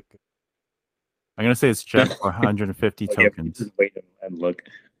 seconds. I'll take. I'm gonna say it's Jeff for 150 Oh, yeah, tokens. just wait and look.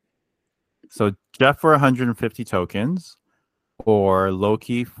 So Jeff for 150 tokens, or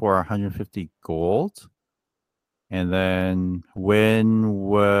Loki for 150 gold, and then win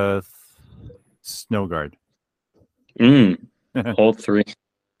with Snowguard. All three.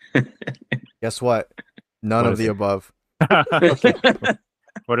 Guess what? None What of is the it? above.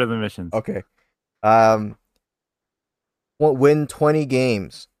 What are the missions? Okay. Win 20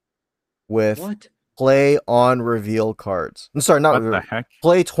 games with What? play on reveal cards. I'm sorry, not What the heck?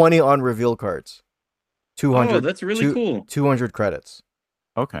 play 20 on reveal cards. 200. Oh, that's really cool. 200 credits.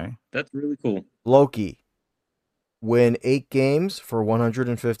 Okay. That's really cool. Loki. Win 8 games for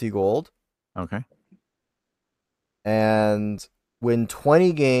 150 gold. Okay. And win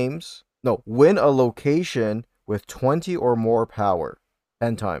 20 games. No, win a location with 20 or more power.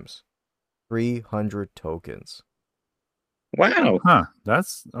 10 times. 300 tokens. Wow. Huh.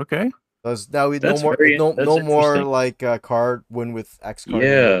 That's okay. Now we That's no more very- no that's no more interesting. like card win with X card in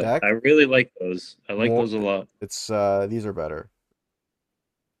your Yeah, deck. I really like those. I like More- those a lot. It's these are better.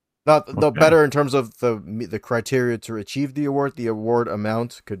 Not the Okay. better in terms of the criteria to achieve the award. The award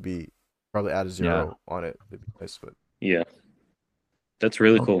amount could be probably add a 0 on it. It'd be nice, but Yeah. That's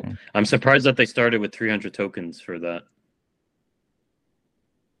really cool. Okay. I'm surprised that they started with 300 tokens for that.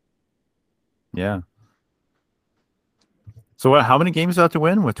 Yeah. So what? How many games do you have to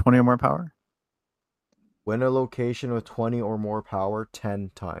win with 20 or more power? win a location with 20 or more power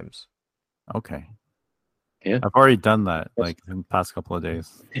 10 times. Okay. Yeah. I've already done that like in the past couple of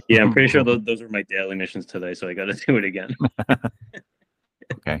days. Yeah, I'm pretty sure those were my daily missions today, so I got to do it again.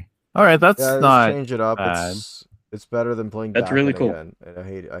 Okay. All right. That's Yeah, not. let's change it up. bad. It's better than playing. That's really Dakin cool. again. And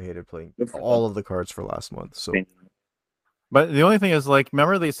I hated playing Good for all of the cards for last month. So But the only thing is, like,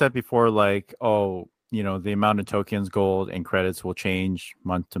 remember they said before, like, oh, you know, the amount of tokens, gold, and credits will change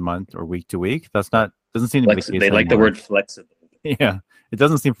month to month or week to week. That's not doesn't seem to be the case They like the anymore. word flexible. Yeah, it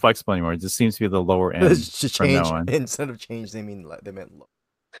doesn't seem flexible anymore. It just seems to be the lower end to from change now on. instead of change, they meant low.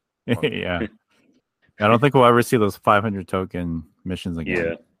 Yeah, I don't think we'll ever see those 500 token missions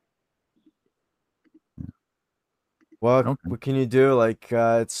again. Yeah. Well, Okay. what can you do? Like,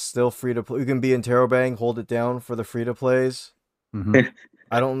 it's still free to play. You can be Interrobang, hold it down for the free to plays. Mhm.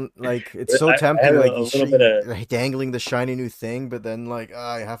 I don't like. It's so I tempting, had a like little bit of- like dangling the shiny new thing, but then like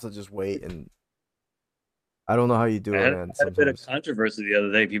I have to just wait, and I don't know how you do I it, had, man. I had a bit of Sometimes controversy the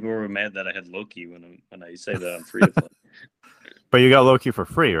other day. People were mad that I had Loki when I say that I'm free to play. But you got Loki for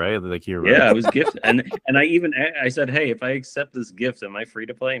free, right? Like you're Yeah, I was gifted, and I said, hey, if I accept this gift, am I free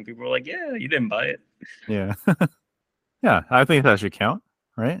to play? And people were like, yeah, you didn't buy it. Yeah. Yeah, I think that should count,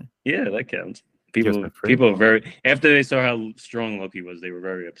 right? Yeah, that counts. Gifts for free. People are very after they saw how strong Loki was, they were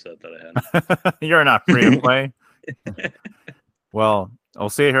very upset that I had. You're not free to play. Well, I'll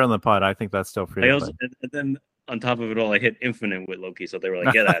say it here on the pod. I think that's still free to play. And then on top of it all, I hit infinite with Loki, so they were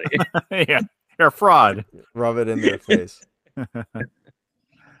like, "Get out of here!" Yeah, you're a fraud. Rub it in their face.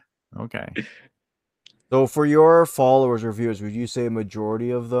 Okay. So for your followers or viewers, would you say a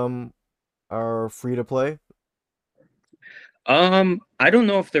majority of them are free to play? I don't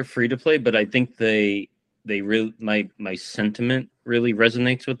know if they're free to play, but I think they really my sentiment really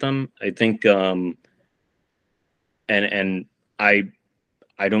resonates with them. I think and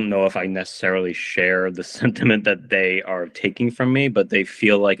I don't know if I necessarily share the sentiment that they are taking from me, but they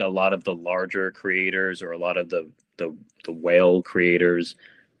feel like a lot of the larger creators or a lot of the whale creators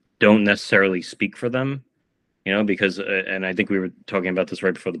don't necessarily speak for them, you know, because and I think we were talking about this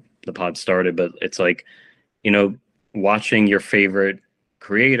right before the pod started, but it's like, you know, watching your favorite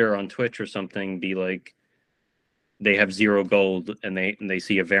creator on Twitch or something be like, they have 0 gold and they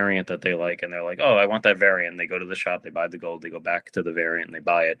see a variant that they like and they're like, oh, I want that variant. And they go to the shop, they buy the gold, they go back to the variant and they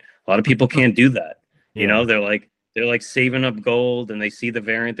buy it. A lot of people can't do that. You know, they're like saving up gold and they see the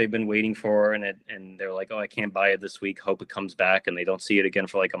variant they've been waiting for and they're like, oh, I can't buy it this week. Hope it comes back, and they don't see it again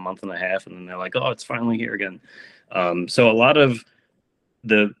for like a month and a half, and then they're like, oh, it's finally here again. So a lot of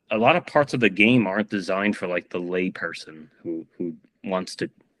parts of the game aren't designed for like the lay person who wants to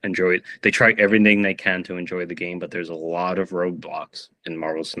enjoy it. They try everything they can to enjoy the game, but there's a lot of roadblocks in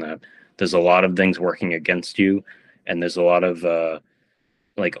Marvel Snap. There's a lot of things working against you, and there's a lot of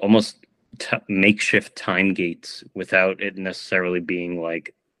like almost makeshift time gates without it necessarily being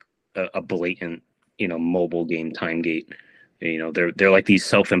like a blatant, you know, mobile game time gate. You know, they're like these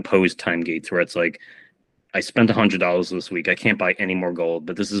self-imposed time gates where it's like, I spent $100 this week. I can't buy any more gold,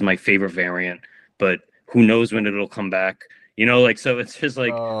 but this is my favorite variant. But who knows when it'll come back? You know, like, so it's just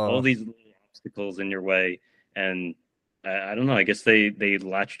like all these little obstacles in your way. And I don't know. I guess they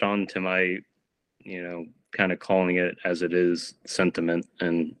latched on to my, you know, kind of calling it as it is sentiment,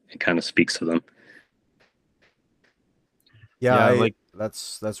 and it kind of speaks to them. Yeah,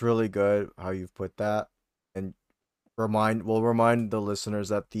 that's really good how you've put that, and we'll remind the listeners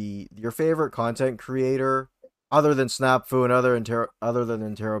that your favorite content creator, other than Snapfu and other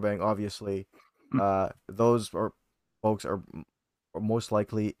than Interrobang, obviously, those are folks are most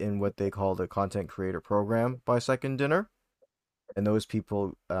likely in what they call the content creator program by Second Dinner, and those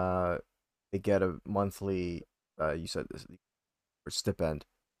people they get a monthly you said this stipend,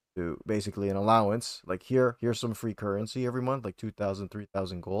 to basically an allowance, like here's some free currency every month, like 2,000,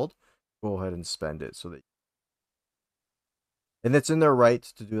 3,000 gold, go ahead and spend it, so that, and it's in their right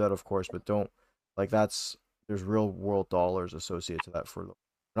to do that, of course, but don't, like, there's real world dollars associated to that for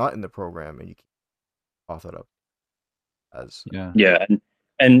not in the program, and you can cough it up as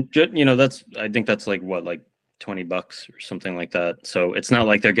and you know, I think that's like what, like $20 or something like that. So it's not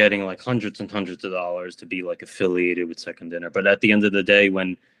like they're getting like hundreds and hundreds of dollars to be like affiliated with Second Dinner. But at the end of the day,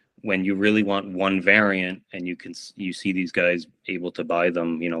 when you really want one variant and you see these guys able to buy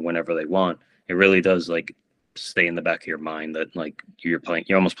them, you know, whenever they want, it really does like stay in the back of your mind that like you're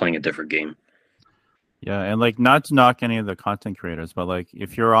almost playing a different game. Yeah, and like, not to knock any of the content creators, but like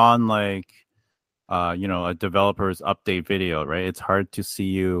if you're on like you know, a developer's update video, right? It's hard to see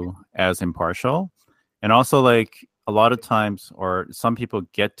you as impartial. And also, like, a lot of times, or some people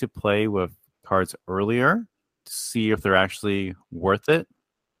get to play with cards earlier to see if they're actually worth it,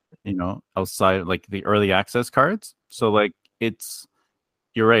 you know, outside like the early access cards. So like,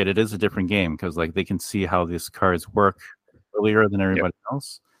 you're right, it is a different game because like they can see how these cards work earlier than everybody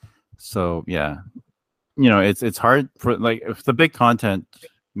else. So yeah, you know, it's hard for like, if the big content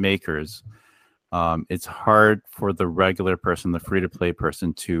makers, it's hard for the regular person, the free-to-play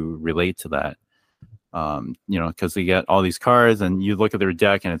person, to relate to that. You know, because they get all these cards and you look at their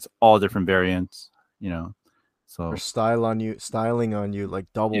deck and it's all different variants, you know. So or styling on you like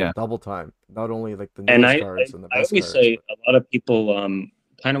double time. Not only like the And newest cards and the best I always cards, say but a lot of people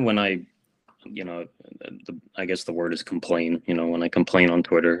kind of when I, you know, I guess the word is complain. You know, when I complain on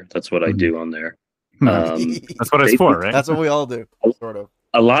Twitter, that's what I do on there. that's what it's for, right? That's what we all do, sort of.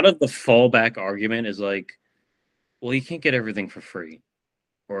 A lot of the fallback argument is like, well, you can't get everything for free.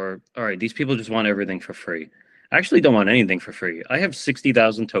 Or, all right, these people just want everything for free. I actually don't want anything for free. I have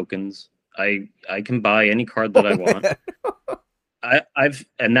 60,000 tokens. I can buy any card that I want.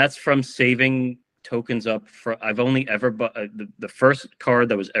 And that's from saving tokens up for. I've only ever bought the first card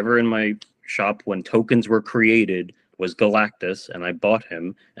that was ever in my shop when tokens were created was Galactus, and I bought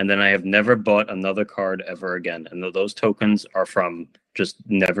him, and then I have never bought another card ever again. And those tokens are from just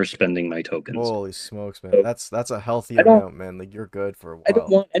never spending my tokens. Holy smokes, man! So That's a healthy I don't amount, man. Like you're good for a I don't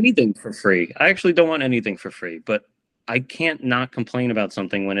while. want anything for free. I actually don't want anything for free, but I can't not complain about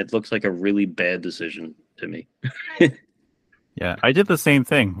something when it looks like a really bad decision to me. Yeah, I did the same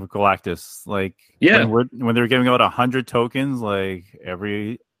thing with Galactus. Like Yeah. when they were giving out 100 tokens, like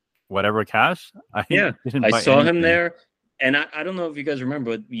every whatever cash, I didn't I buy saw him anything. there, and I don't know if you guys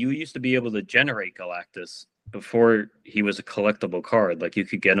remember, but you used to be able to generate Galactus before he was a collectible card. Like you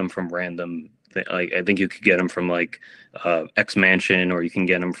could get him from random. Like I think you could get him from like X Mansion, or you can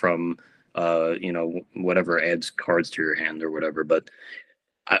get him from whatever adds cards to your hand or whatever. But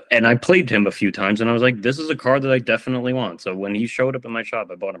I played him a few times, and I was like, this is a card that I definitely want. So when he showed up in my shop,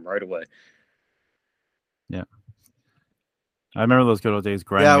 I bought him right away. Yeah. I remember those good old days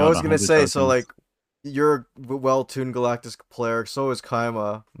grinding Yeah, I out was gonna 100 say. So tokens. like, you're a well-tuned Galactus player. So is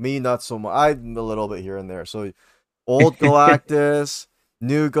Kaima. Me, not so much. I'm a little bit here and there. So, old Galactus,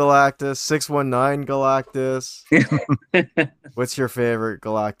 new Galactus, 619 Galactus. What's your favorite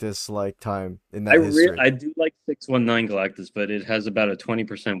Galactus like time in that history? I do like 619 Galactus, but it has about a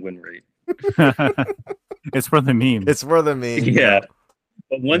 20% win rate. It's for the meme. It's for the meme. Yeah.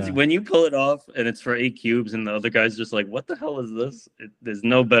 But when you pull it off and it's for 8 cubes and the other guy's just like, what the hell is this? There's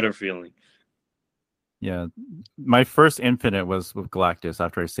no better feeling. Yeah. My first infinite was with Galactus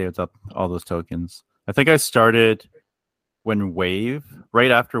after I saved up all those tokens. I think I started when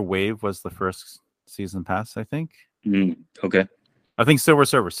right after Wave was the first season pass, I think. Okay. I think Silver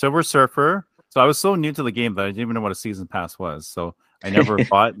Surfer. So I was so new to the game that I didn't even know what a season pass was. So I never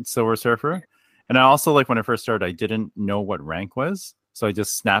bought Silver Surfer. And I also, like, when I first started, I didn't know what rank was. So I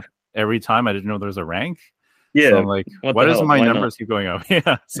just snapped every time. I didn't know there was a rank. Yeah. So I'm like, what is my Why numbers not? keep going up?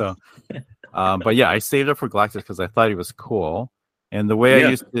 Yeah. So, but yeah, I saved up for Galactus because I thought he was cool. And the way I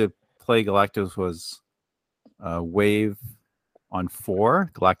used to play Galactus was Wave on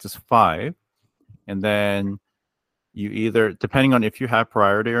 4, Galactus 5. And then you either, depending on if you have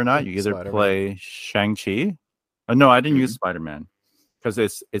priority or not, you either Spider-Man. play Shang-Chi. No, I didn't use Spider-Man because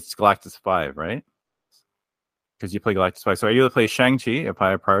it's Galactus 5, right? Because you play Galactus 5. So I either play Shang-Chi if I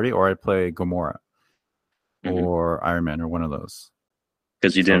have priority, or I play Gamora or Iron Man or one of those.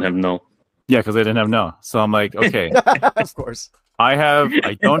 Because you didn't have no. Yeah, because I didn't have no. So I'm like, okay, Of course. I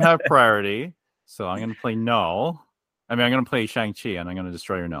don't have priority, so I'm going to play no. I mean, I'm going to play Shang-Chi and I'm going to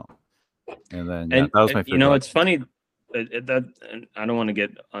destroy your no. And then that was my favorite. It's funny that I don't want to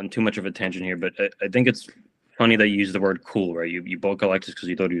get on too much of a tangent here, but I think it's funny that you use the word cool, right? You bought Galactus because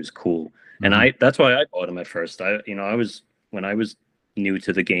you thought he was cool, and that's why I bought him at first. I was when I was new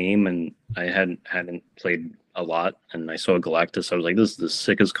to the game and I hadn't played a lot, and I saw Galactus, I was like, this is the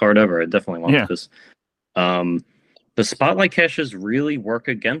sickest card ever. I definitely want this. The spotlight caches really work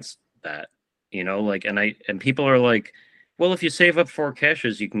against that, and people are like, well, if you save up 4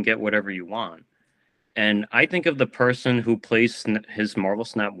 caches, you can get whatever you want. And I think of the person who plays his Marvel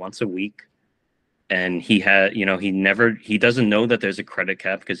Snap once a week, and he doesn't know that there's a credit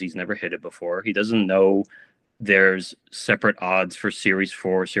cap because he's never hit it before. He doesn't know there's separate odds for Series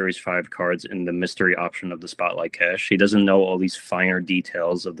 4, Series 5 cards in the mystery option of the Spotlight Cache. He doesn't know all these finer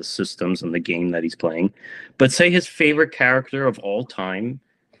details of the systems and the game that he's playing. But say his favorite character of all time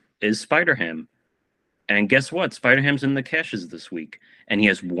is Spider-Ham. And guess what? Spider-Ham's in the caches this week. And he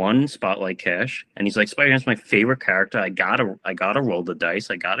has 1 Spotlight cache. And he's like, Spider-Ham's my favorite character. I gotta roll the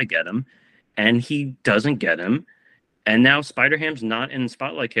dice. I gotta get him. And he doesn't get him. And now Spider-Ham's not in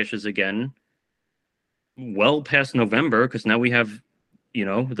Spotlight caches again well past November, because now we have,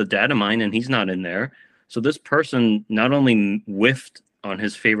 the data mine, and he's not in there. So this person not only whiffed on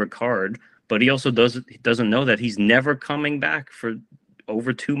his favorite card, but he also doesn't know that he's never coming back for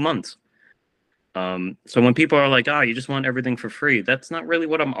over 2 months. So when people are like, you just want everything for free, that's not really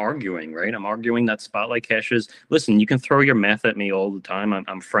what I'm arguing, right? I'm arguing that Spotlight caches, listen, you can throw your math at me all the time.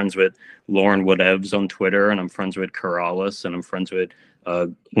 I'm friends with Lauren Whatevs on Twitter, and I'm friends with Corrales, and I'm friends with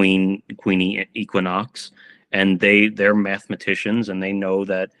Queenie Equinox, and they're mathematicians, and they know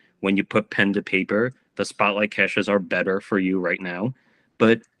that when you put pen to paper, the Spotlight caches are better for you right now,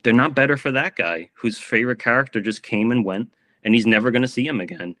 but they're not better for that guy whose favorite character just came and went, and he's never going to see him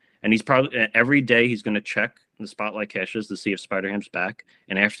again. And he's probably every day he's going to check the Spotlight caches to see if Spider-Ham's back.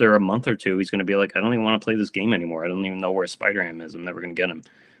 And after a month or two, he's going to be like, I don't even want to play this game anymore. I don't even know where Spider-Ham is. I'm never going to get him.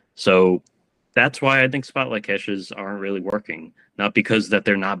 So that's why I think Spotlight caches aren't really working. Not because that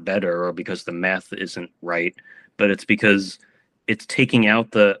they're not better or because the math isn't right, but it's because it's taking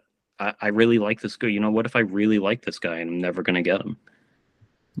out I really like this guy. What if I really like this guy and I'm never going to get him?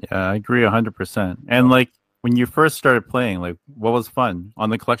 Yeah, I agree 100%. And like, when you first started playing, like what was fun? On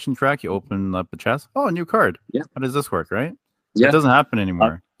the collection track, you open up a chest. Oh, a new card. Yeah. How does this work, right? It Yeah. doesn't happen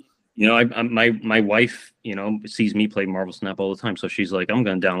anymore. My wife, sees me play Marvel Snap all the time, so she's like, I'm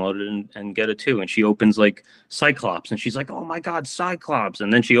gonna download it and get it too. And she opens like Cyclops, and she's like, oh my god, Cyclops!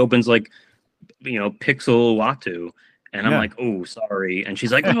 And then she opens like, Pixel Watu, and I'm Yeah. like, oh, sorry. And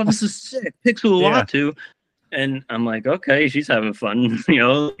she's like, oh, this is sick, Pixel Yeah. Watu. And I'm like, okay, she's having fun,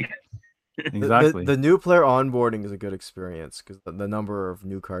 Exactly. The new player onboarding is a good experience because the number of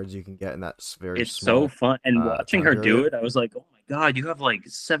new cards you can get in that very It's small. so fun. And watching time her do period. it, I was like, oh my god, you have like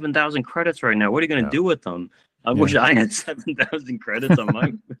 7,000 credits right now. What are you gonna Yeah. do with them? I Yeah. wish I had 7,000 credits on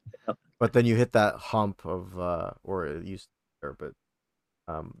my. But then you hit that hump of or it used to, but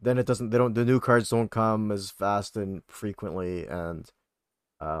then it doesn't. The new cards don't come as fast and frequently, and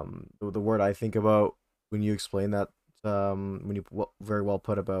the word I think about when you explain that, when you very well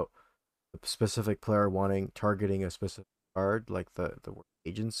put about the specific player targeting a specific card, like the word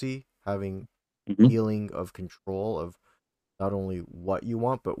agency, having Mhm. feeling of control of not only what you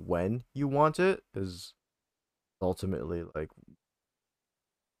want but when you want it, is ultimately like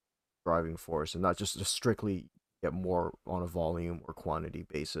driving force, and not just strictly get more on a volume or quantity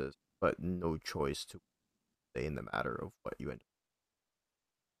basis, but no choice to stay in the matter of what you end.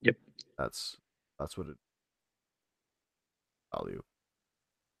 Yep. That's what it value.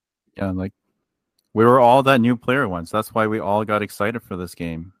 Yeah, like we were all that new player once. That's why we all got excited for this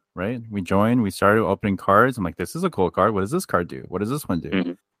game, right? We joined, we started opening cards. I'm like, this is a cool card. What does this card do? What does this one do?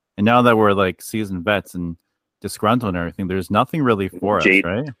 Mhm. And now that we're like seasoned vets and disgruntled and everything, there's nothing really for us, Jade.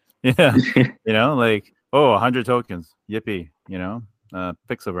 right? Yeah. Like, oh, 100 tokens. Yippee.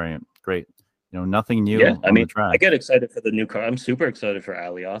 Pixel variant. Great. Nothing new Yeah, I on mean, the track. I get excited for the new car. I'm super excited for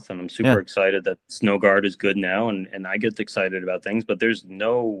Alioth, and I'm super Yeah. excited that Snowguard is good now, and I get excited about things. But there's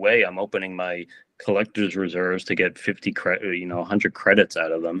no way I'm opening my collector's reserves to get 50 credit, 100 credits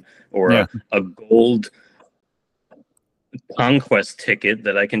out of them, or Yeah. a gold conquest ticket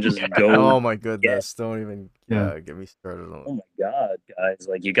that I can just go. Oh my goodness! Don't even get me started on. Oh my god, guys!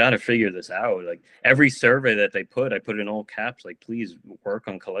 Like, you got to figure this out. Like, every survey that they put, I put in all caps. Like, please work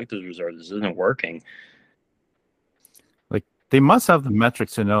on collector's reserves. This isn't working. Like they must have the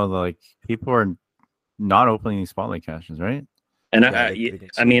metrics to know that like people are not opening these spotlight caches, right? And Yeah, I they can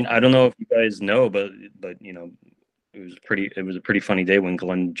I see mean, it. I don't know if you guys know, but it was a pretty funny day when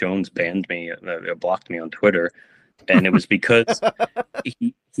Glenn Jones banned me, blocked me on Twitter, and it was because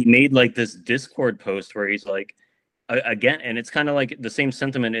he made like this Discord post where he's like, again, and it's kind of like the same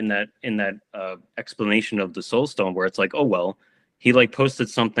sentiment in that explanation of the Soulstone, where it's like, oh well, he like posted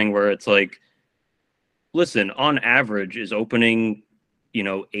something where it's like, listen, on average, is opening,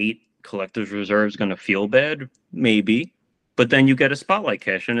 8 collector's reserves going to feel bad? Maybe, but then you get a spotlight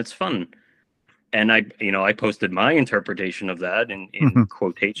cache and it's fun. And I posted my interpretation of that in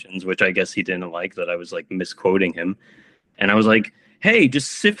quotations, which I guess he didn't like, that I was like misquoting him. And I was like, hey,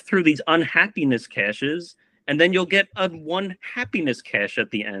 just sift through these unhappiness caches, and then you'll get a one happiness cache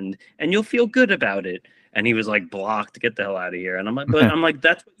at the end, and you'll feel good about it. And he was like, blocked, get the hell out of here. And I'm like,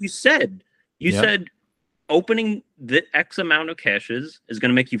 that's what you said. You Yep. said opening the X amount of caches is going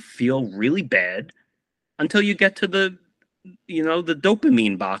to make you feel really bad until you get to the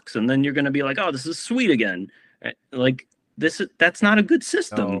dopamine box, and then you're going to be like, oh, this is sweet again. Like, that's not a good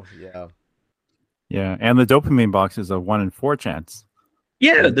system. Oh yeah. Yeah, and the dopamine box is a 1 in 4 chance.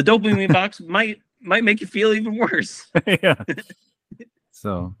 Yeah, the dopamine box might make you feel even worse. Yeah.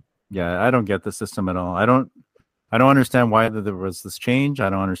 So yeah, I don't get the system at all. I don't understand why there was this change. I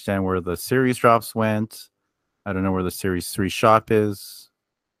don't understand where the series drops went. I don't know where the series 3 shop is.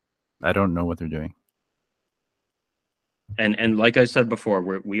 I don't know what they're doing. And like I said before,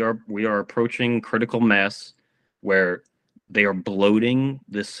 we are approaching critical mass where they are bloating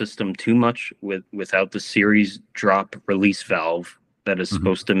this system too much without the series drop release valve that is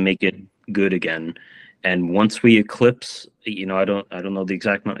supposed to make it good again. And once we eclipse, I don't know the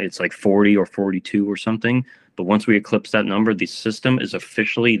exact number. It's like 40 or 42 or something. But once we eclipse that number, the system is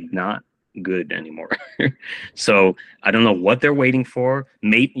officially not good anymore. So I don't know what they're waiting for.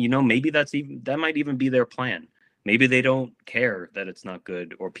 Maybe that might even be their plan. Maybe they don't care that it's not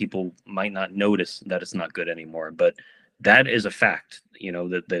good, or people might not notice that it's not good anymore. But that is a fact.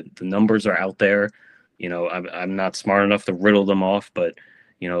 That the numbers are out there. I'm not smart enough to riddle them off, but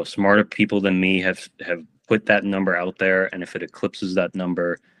smarter people than me have put that number out there, and if it eclipses that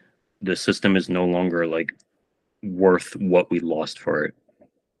number, the system is no longer like worth what we lost for it.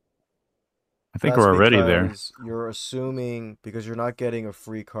 I think That's we're already there. because you're assuming, because you're not getting a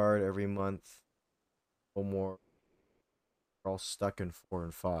free card every month. No more. We're all stuck in 4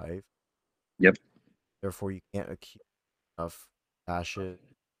 and 5. Yep. Therefore, you can't accumulate enough ashes,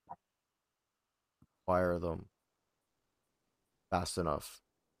 acquire them fast enough.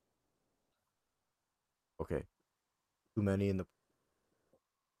 Okay, too many in the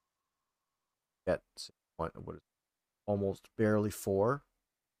get what is it, almost barely 4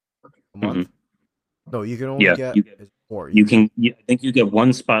 a month. No, you can only Yeah, get you get 4. you can. I think you get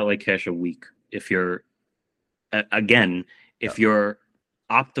one spotlight cache a week if you're again if you're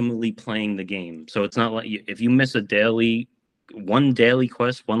optimally playing the game. So it's not like if you miss one daily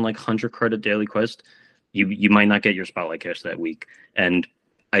quest, one like 100 credit daily quest, you might not get your spotlight cache that week. And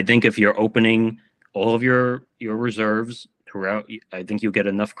I think if you're opening all of your reserves throughout, I think you'll get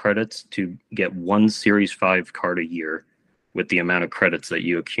enough credits to get one Series 5 card a year with the amount of credits that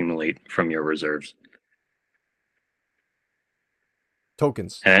you accumulate from your reserves.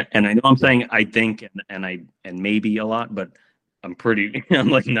 Tokens. And I know I'm saying I think and maybe a lot, but I'm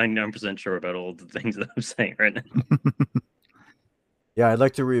like 99% sure about all the things that I'm saying right now. Yeah, I'd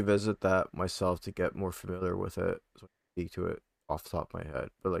like to revisit that myself to get more familiar with it, so I can speak to it off the top of my head.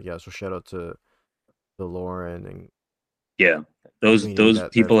 But like, yeah, so shout out to Lauren and Yeah, those Queenie that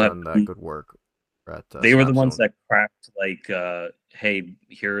have people have done that good work at they were the ones Snapzone. that cracked like, hey,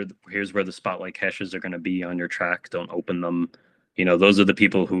 here's where the spotlight caches are going to be on your track. Don't open them. Those are the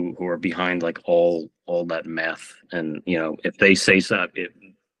people who are behind like all that math. And if they say so,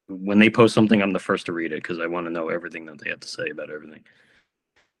 when they post something, I'm the first to read it because I want to know everything that they have to say about everything.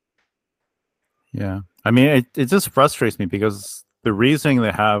 Yeah. I mean, it just frustrates me because the reasoning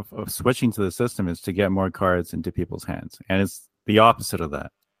they have of switching to the system is to get more cards into people's hands. And it's the opposite of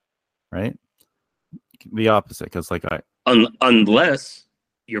that, right? The opposite. Because, like, Unless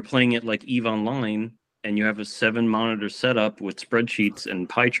you're playing it like EVE Online and you have a 7-monitor setup with spreadsheets and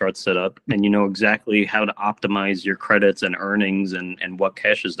pie charts set up, and you know exactly how to optimize your credits and earnings and what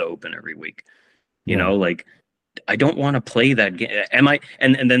caches to open every week. Like, I don't want to play that game. Am I?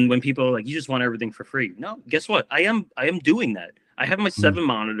 And then when people are like, you just want everything for free. No, guess what? I am doing that. I have my 7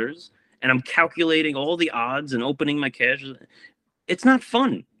 monitors and I'm calculating all the odds and opening my caches. It's not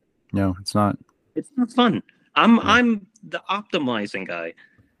fun. No, it's not. It's not fun. I'm the optimizing guy.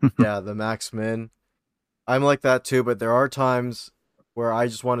 Yeah, the max min. I'm like that too, but there are times where I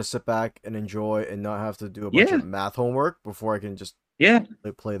just want to sit back and enjoy and not have to do a bunch of math homework before I can just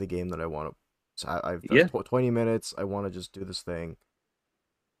play the game that I want to. So I've 20 minutes. I want to just do this thing,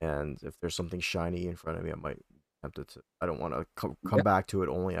 and if there's something shiny in front of me, I might be tempted to. I don't want to come back to it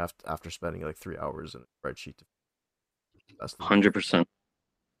only after spending like 3 hours in a spreadsheet. That's 100%.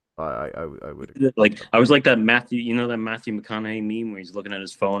 I would agree. Like I was like that Matthew, that Matthew McConaughey meme where he's looking at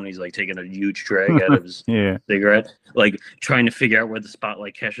his phone and he's like taking a huge drag out of his cigarette, like trying to figure out where the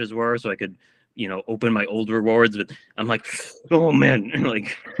spotlight caches were so I could, open my old rewards. But I'm like, oh man,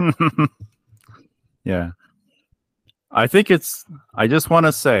 like. Yeah. I just want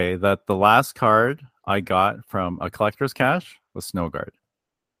to say that the last card I got from a collector's cache was Snowguard.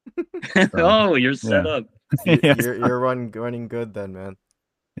 Oh, you're set up. You're running good then, man.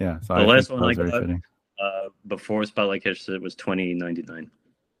 Yeah. So the last one I got before Spotlight Cache it was $20.99.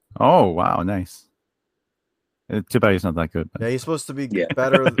 Oh wow, nice. Too bad he's not that good. But... Yeah, he's supposed to be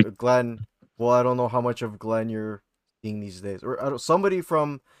better, Glenn. Well, I don't know how much of Glenn you're seeing these days. Or somebody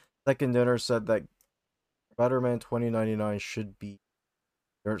from Second Dinner said that Spider-Man 2099 should be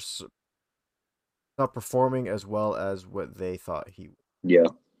not performing as well as what they thought he would. Yeah.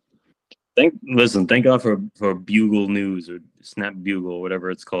 Thank God for Bugle News or Snap Bugle,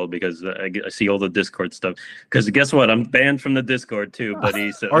 whatever it's called, because I see all the Discord stuff. Because guess what? I'm banned from the Discord too,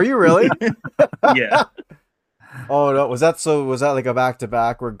 buddy. So. Are you really? Yeah. Oh no! Was that like a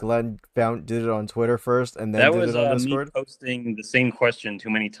back-to-back where Glenn did it on Twitter first and then did it on Discord? Me posting the same question too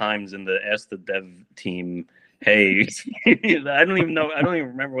many times in the Ask the Dev team. Hey, I don't even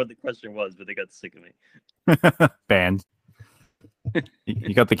remember what the question was, but they got sick of me. Banned.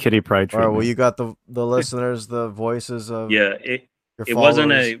 You got the kitty pride treatment. All right, well, you got the listeners, the voices of it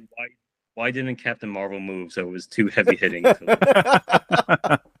wasn't a why didn't Captain Marvel move? So it was too heavy hitting.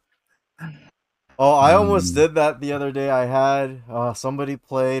 Oh, I almost did that the other day. I had somebody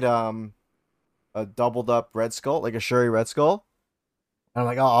played a doubled up Red Skull, like a Shuri Red Skull. And I'm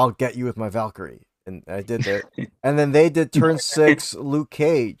like, oh, I'll get you with my Valkyrie, and I did that. And then they did turn 6 Luke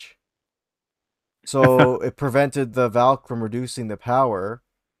Cage. So it prevented the Valk from reducing the power.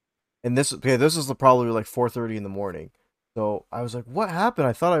 And this is probably like 4:30 in the morning. So I was like, what happened?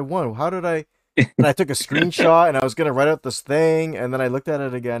 I thought I won. How did I? And I took a screenshot and I was gonna write out this thing, and then I looked at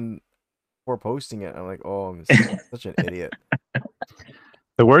it again before posting it. I'm like, oh, I'm such an idiot.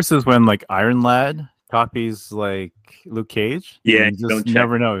 The worst is when like Iron Lad copies like Luke Cage. Yeah, you just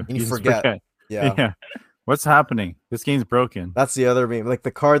never know. You forget. Yeah. Yeah. What's happening? This game's broken. That's the other meme. Like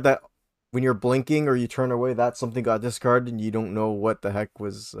the card that when you're blinking or you turn away, that something got discarded and you don't know what the heck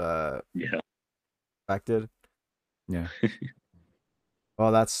was Yeah. affected. Yeah.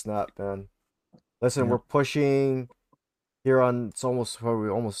 Oh, that's snap, man. Listen, Yeah. we're pushing here on it's almost probably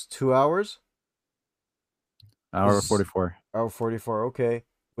almost 2 hours. Hour 44. Hour 44. Okay.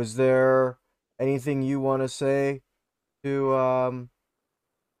 Was there anything you want to say to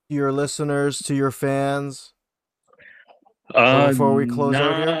your listeners, to your fans before we close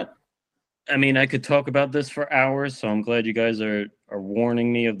out here? Not. I mean, I could talk about this for hours, so I'm glad you guys are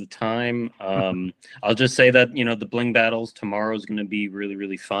warning me of the time. I'll just say that the Bling battles tomorrow is going to be really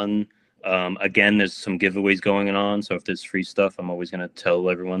really fun. Again, there's some giveaways going on, so if there's free stuff, I'm always going to tell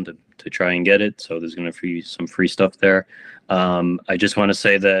everyone to try and get it. So there's going to be some free stuff there. I just want to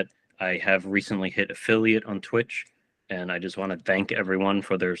say that I have recently hit affiliate on Twitch, and I just want to thank everyone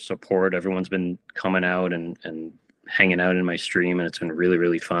for their support. Everyone's been coming out and hanging out in my stream, and it's been really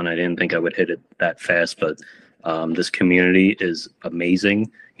really fun. I didn't think I would hit it that fast, but this community is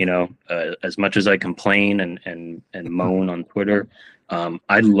amazing. As much as I complain and moan on Twitter,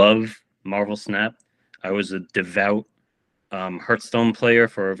 I love Marvel Snap. I was a devout Hearthstone player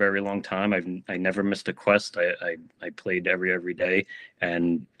for a very long time. I never missed a quest. I played every day,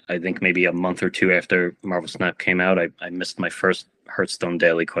 and I think maybe a month or two after Marvel Snap came out, I missed my first Hearthstone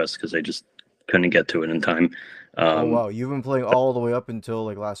daily quest because I just couldn't get to it in time. Oh wow, you've been playing all the way up until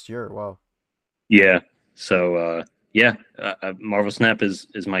like last year. Wow. Yeah. So yeah, Marvel Snap is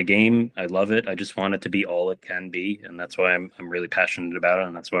my game. I love it. I just want it to be all it can be, and that's why I'm really passionate about it,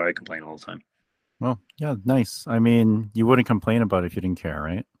 and that's why I complain all the time. Well, yeah, nice. I mean, you wouldn't complain about it if you didn't care,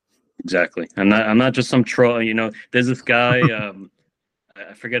 right? Exactly. I'm not just some troll. There's this guy.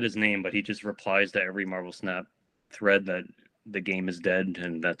 I forget his name, but he just replies to every Marvel Snap thread that the game is dead,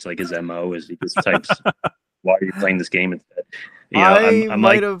 and that's like his MO. Is he just types, "Why are you playing this game instead?" I I'm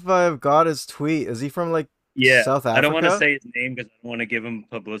might like, have got his tweet. Is he from like yeah. South Africa? I don't want to say his name because I don't want to give him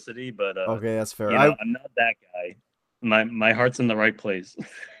publicity, but Okay, that's fair. I'm not that guy. My heart's in the right place.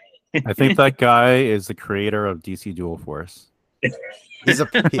 I think that guy is the creator of DC Dual Force. he's a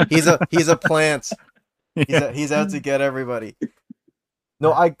plant. Yeah. He's out to get everybody.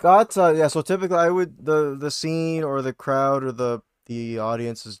 No, I got yeah. So typically, I would the scene or the crowd or the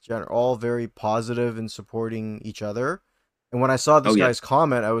audience is all very positive in supporting each other. And when I saw this Oh, yeah. guy's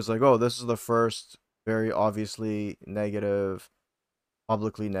comment, I was like, oh, this is the first very obviously negative,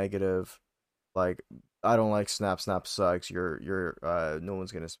 publicly negative. Like, I don't like Snap. Snap sucks. You're no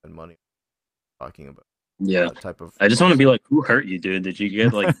one's gonna spend money talking about Yeah. type of. I just want to be like, who hurt you, dude? Did you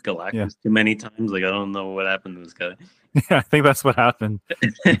get like Galactus Yeah. too many times? Like, I don't know what happened to this guy. Yeah, I think that's what happened.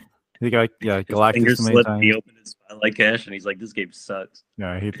 He got His Galactus fingers too many slipped. times. He opened his Spotlight cache, and he's like, "This game sucks."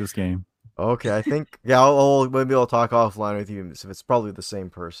 Yeah, I hate this game. Okay, I think yeah. Maybe I'll talk offline with you if it's probably the same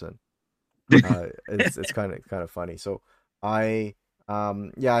person. It's kind of funny. So I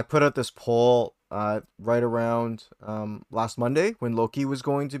yeah, I put out this poll right around last Monday when Loki was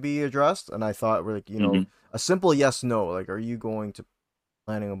going to be addressed, and I thought like Mhm. a simple yes no, like are you going to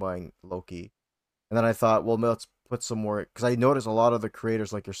planning on buying Loki? And then I thought, well, let's put some more because I noticed a lot of the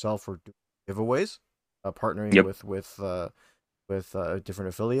creators like yourself were doing giveaways, partnering Yep. with different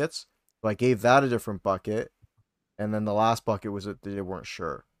affiliates. So I gave that a different bucket, and then the last bucket was that they weren't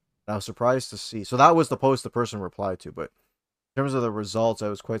sure. And I was surprised to see. So that was the post the person replied to, but in terms of the results, I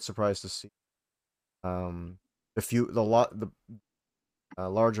was quite surprised to see the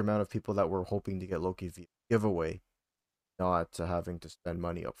large amount of people that were hoping to get Loki via giveaway, not having to spend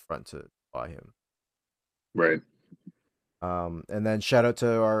money up front to buy him. Right. And then shout out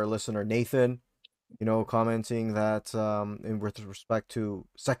to our listener Nathan, commenting that in with respect to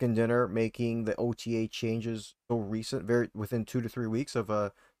Second Dinner making the OTA changes so recent, very within 2 to 3 weeks of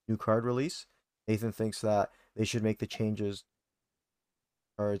a new card release. Nathan thinks that they should make the changes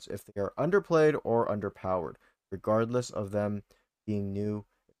cards if they are underplayed or underpowered, regardless of them being new.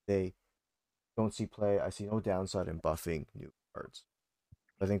 If they don't see play, I see no downside in buffing new cards.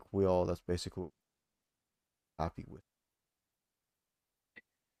 I think that's basically what we're happy with.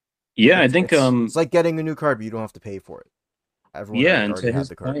 Yeah, I think It's like getting a new card, but you don't have to pay for it. Everyone yeah, and already to had his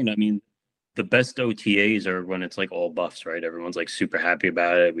the card. point, I mean, the best OTAs are when it's like all buffs, right? Everyone's like super happy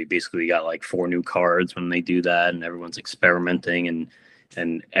about it. We basically got like 4 new cards when they do that, and everyone's experimenting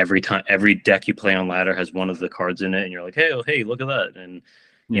and every deck you play on ladder has one of the cards in it, and you're like, hey, look at that. And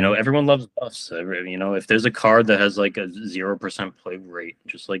everyone loves buffs. If there's a card that has like a 0% play rate,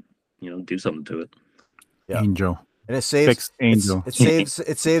 just like do something to it. Yeah. Angel. And it saves Fixed Angel.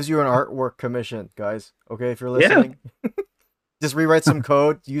 it saves you an artwork commission, guys. Okay, if you're listening. Just rewrite some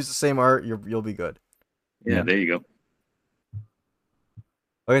code, use the same art, you'll be good. Yeah, there you go.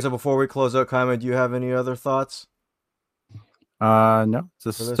 Okay, so before we close out, Kaiman, do you have any other thoughts? No,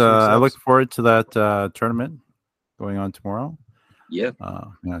 just I look forward to that tournament going on tomorrow. Yeah.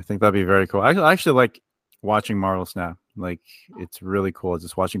 Yeah, I think that'd be very cool. I actually like watching Marvel Snap. Like, it's really cool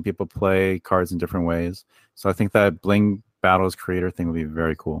just watching people play cards in different ways. So I think that Bling Battles creator thing would be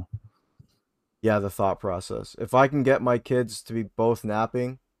very cool. Yeah, the thought process. If I can get my kids to be both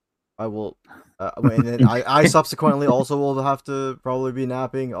napping, I will. And then I subsequently also will have to probably be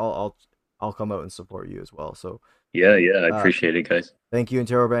napping. I'll come out and support you as well. So yeah, I appreciate it, guys. Thank you,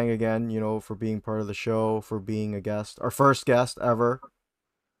 Interrobang, again. For being part of the show, for being a guest, our first guest ever.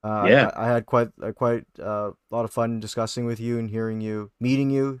 I had quite a lot of fun discussing with you and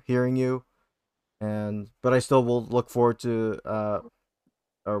meeting you, hearing you, but I still will look forward to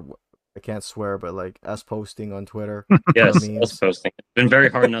or I can't swear, but like us posting on Twitter. Yes, us posting. It's been very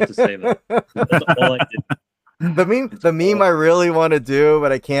hard not to say that. That's all I did. The meme I really want to do,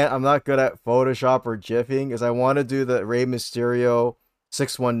 but I can't. I'm not good at Photoshop or GIFing. Is I want to do the Rey Mysterio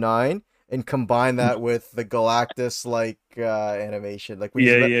 619 and combine that with the Galactus animation, like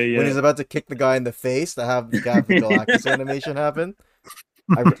when he's about to kick the guy in the face, to have the Galactus animation happen.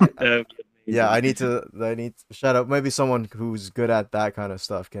 I need to shout out. Maybe someone who's good at that kind of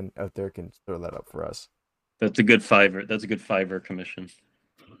stuff can throw that up for us. That's a good Fiverr. That's a good Fiverr commission.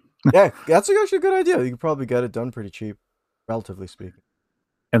 Yeah, that's actually a good idea. You could probably get it done pretty cheap, relatively speaking.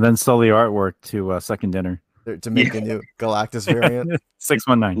 And then sell the artwork to Second Dinner to make a new Galactus variant.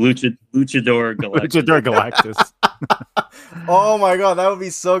 619 Luchador Galactus. Luchador Galactus. Oh my god, that would be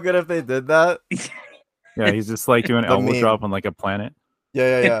so good if they did that. Yeah, he's just like doing elbow drop on like a planet.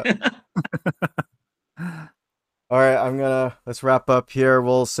 Yeah. All right, let's wrap up here.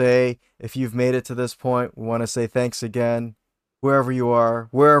 We'll say, if you've made it to this point, we want to say thanks again, wherever you are.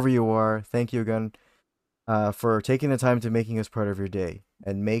 Thank you again for taking the time to making us part of your day.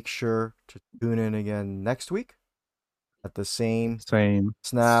 And make sure to tune in again next week at the same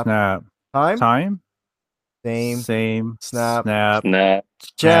snap time. Same snap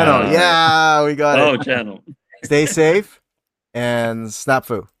channel. Yeah, we got it. Oh, channel. Stay safe and snap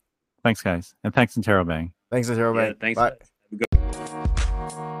foo. Thanks, guys, and thanks, Interrobang. Thanks, Interrobang. Yeah, thanks. Bye.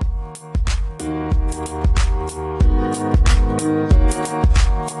 Guys.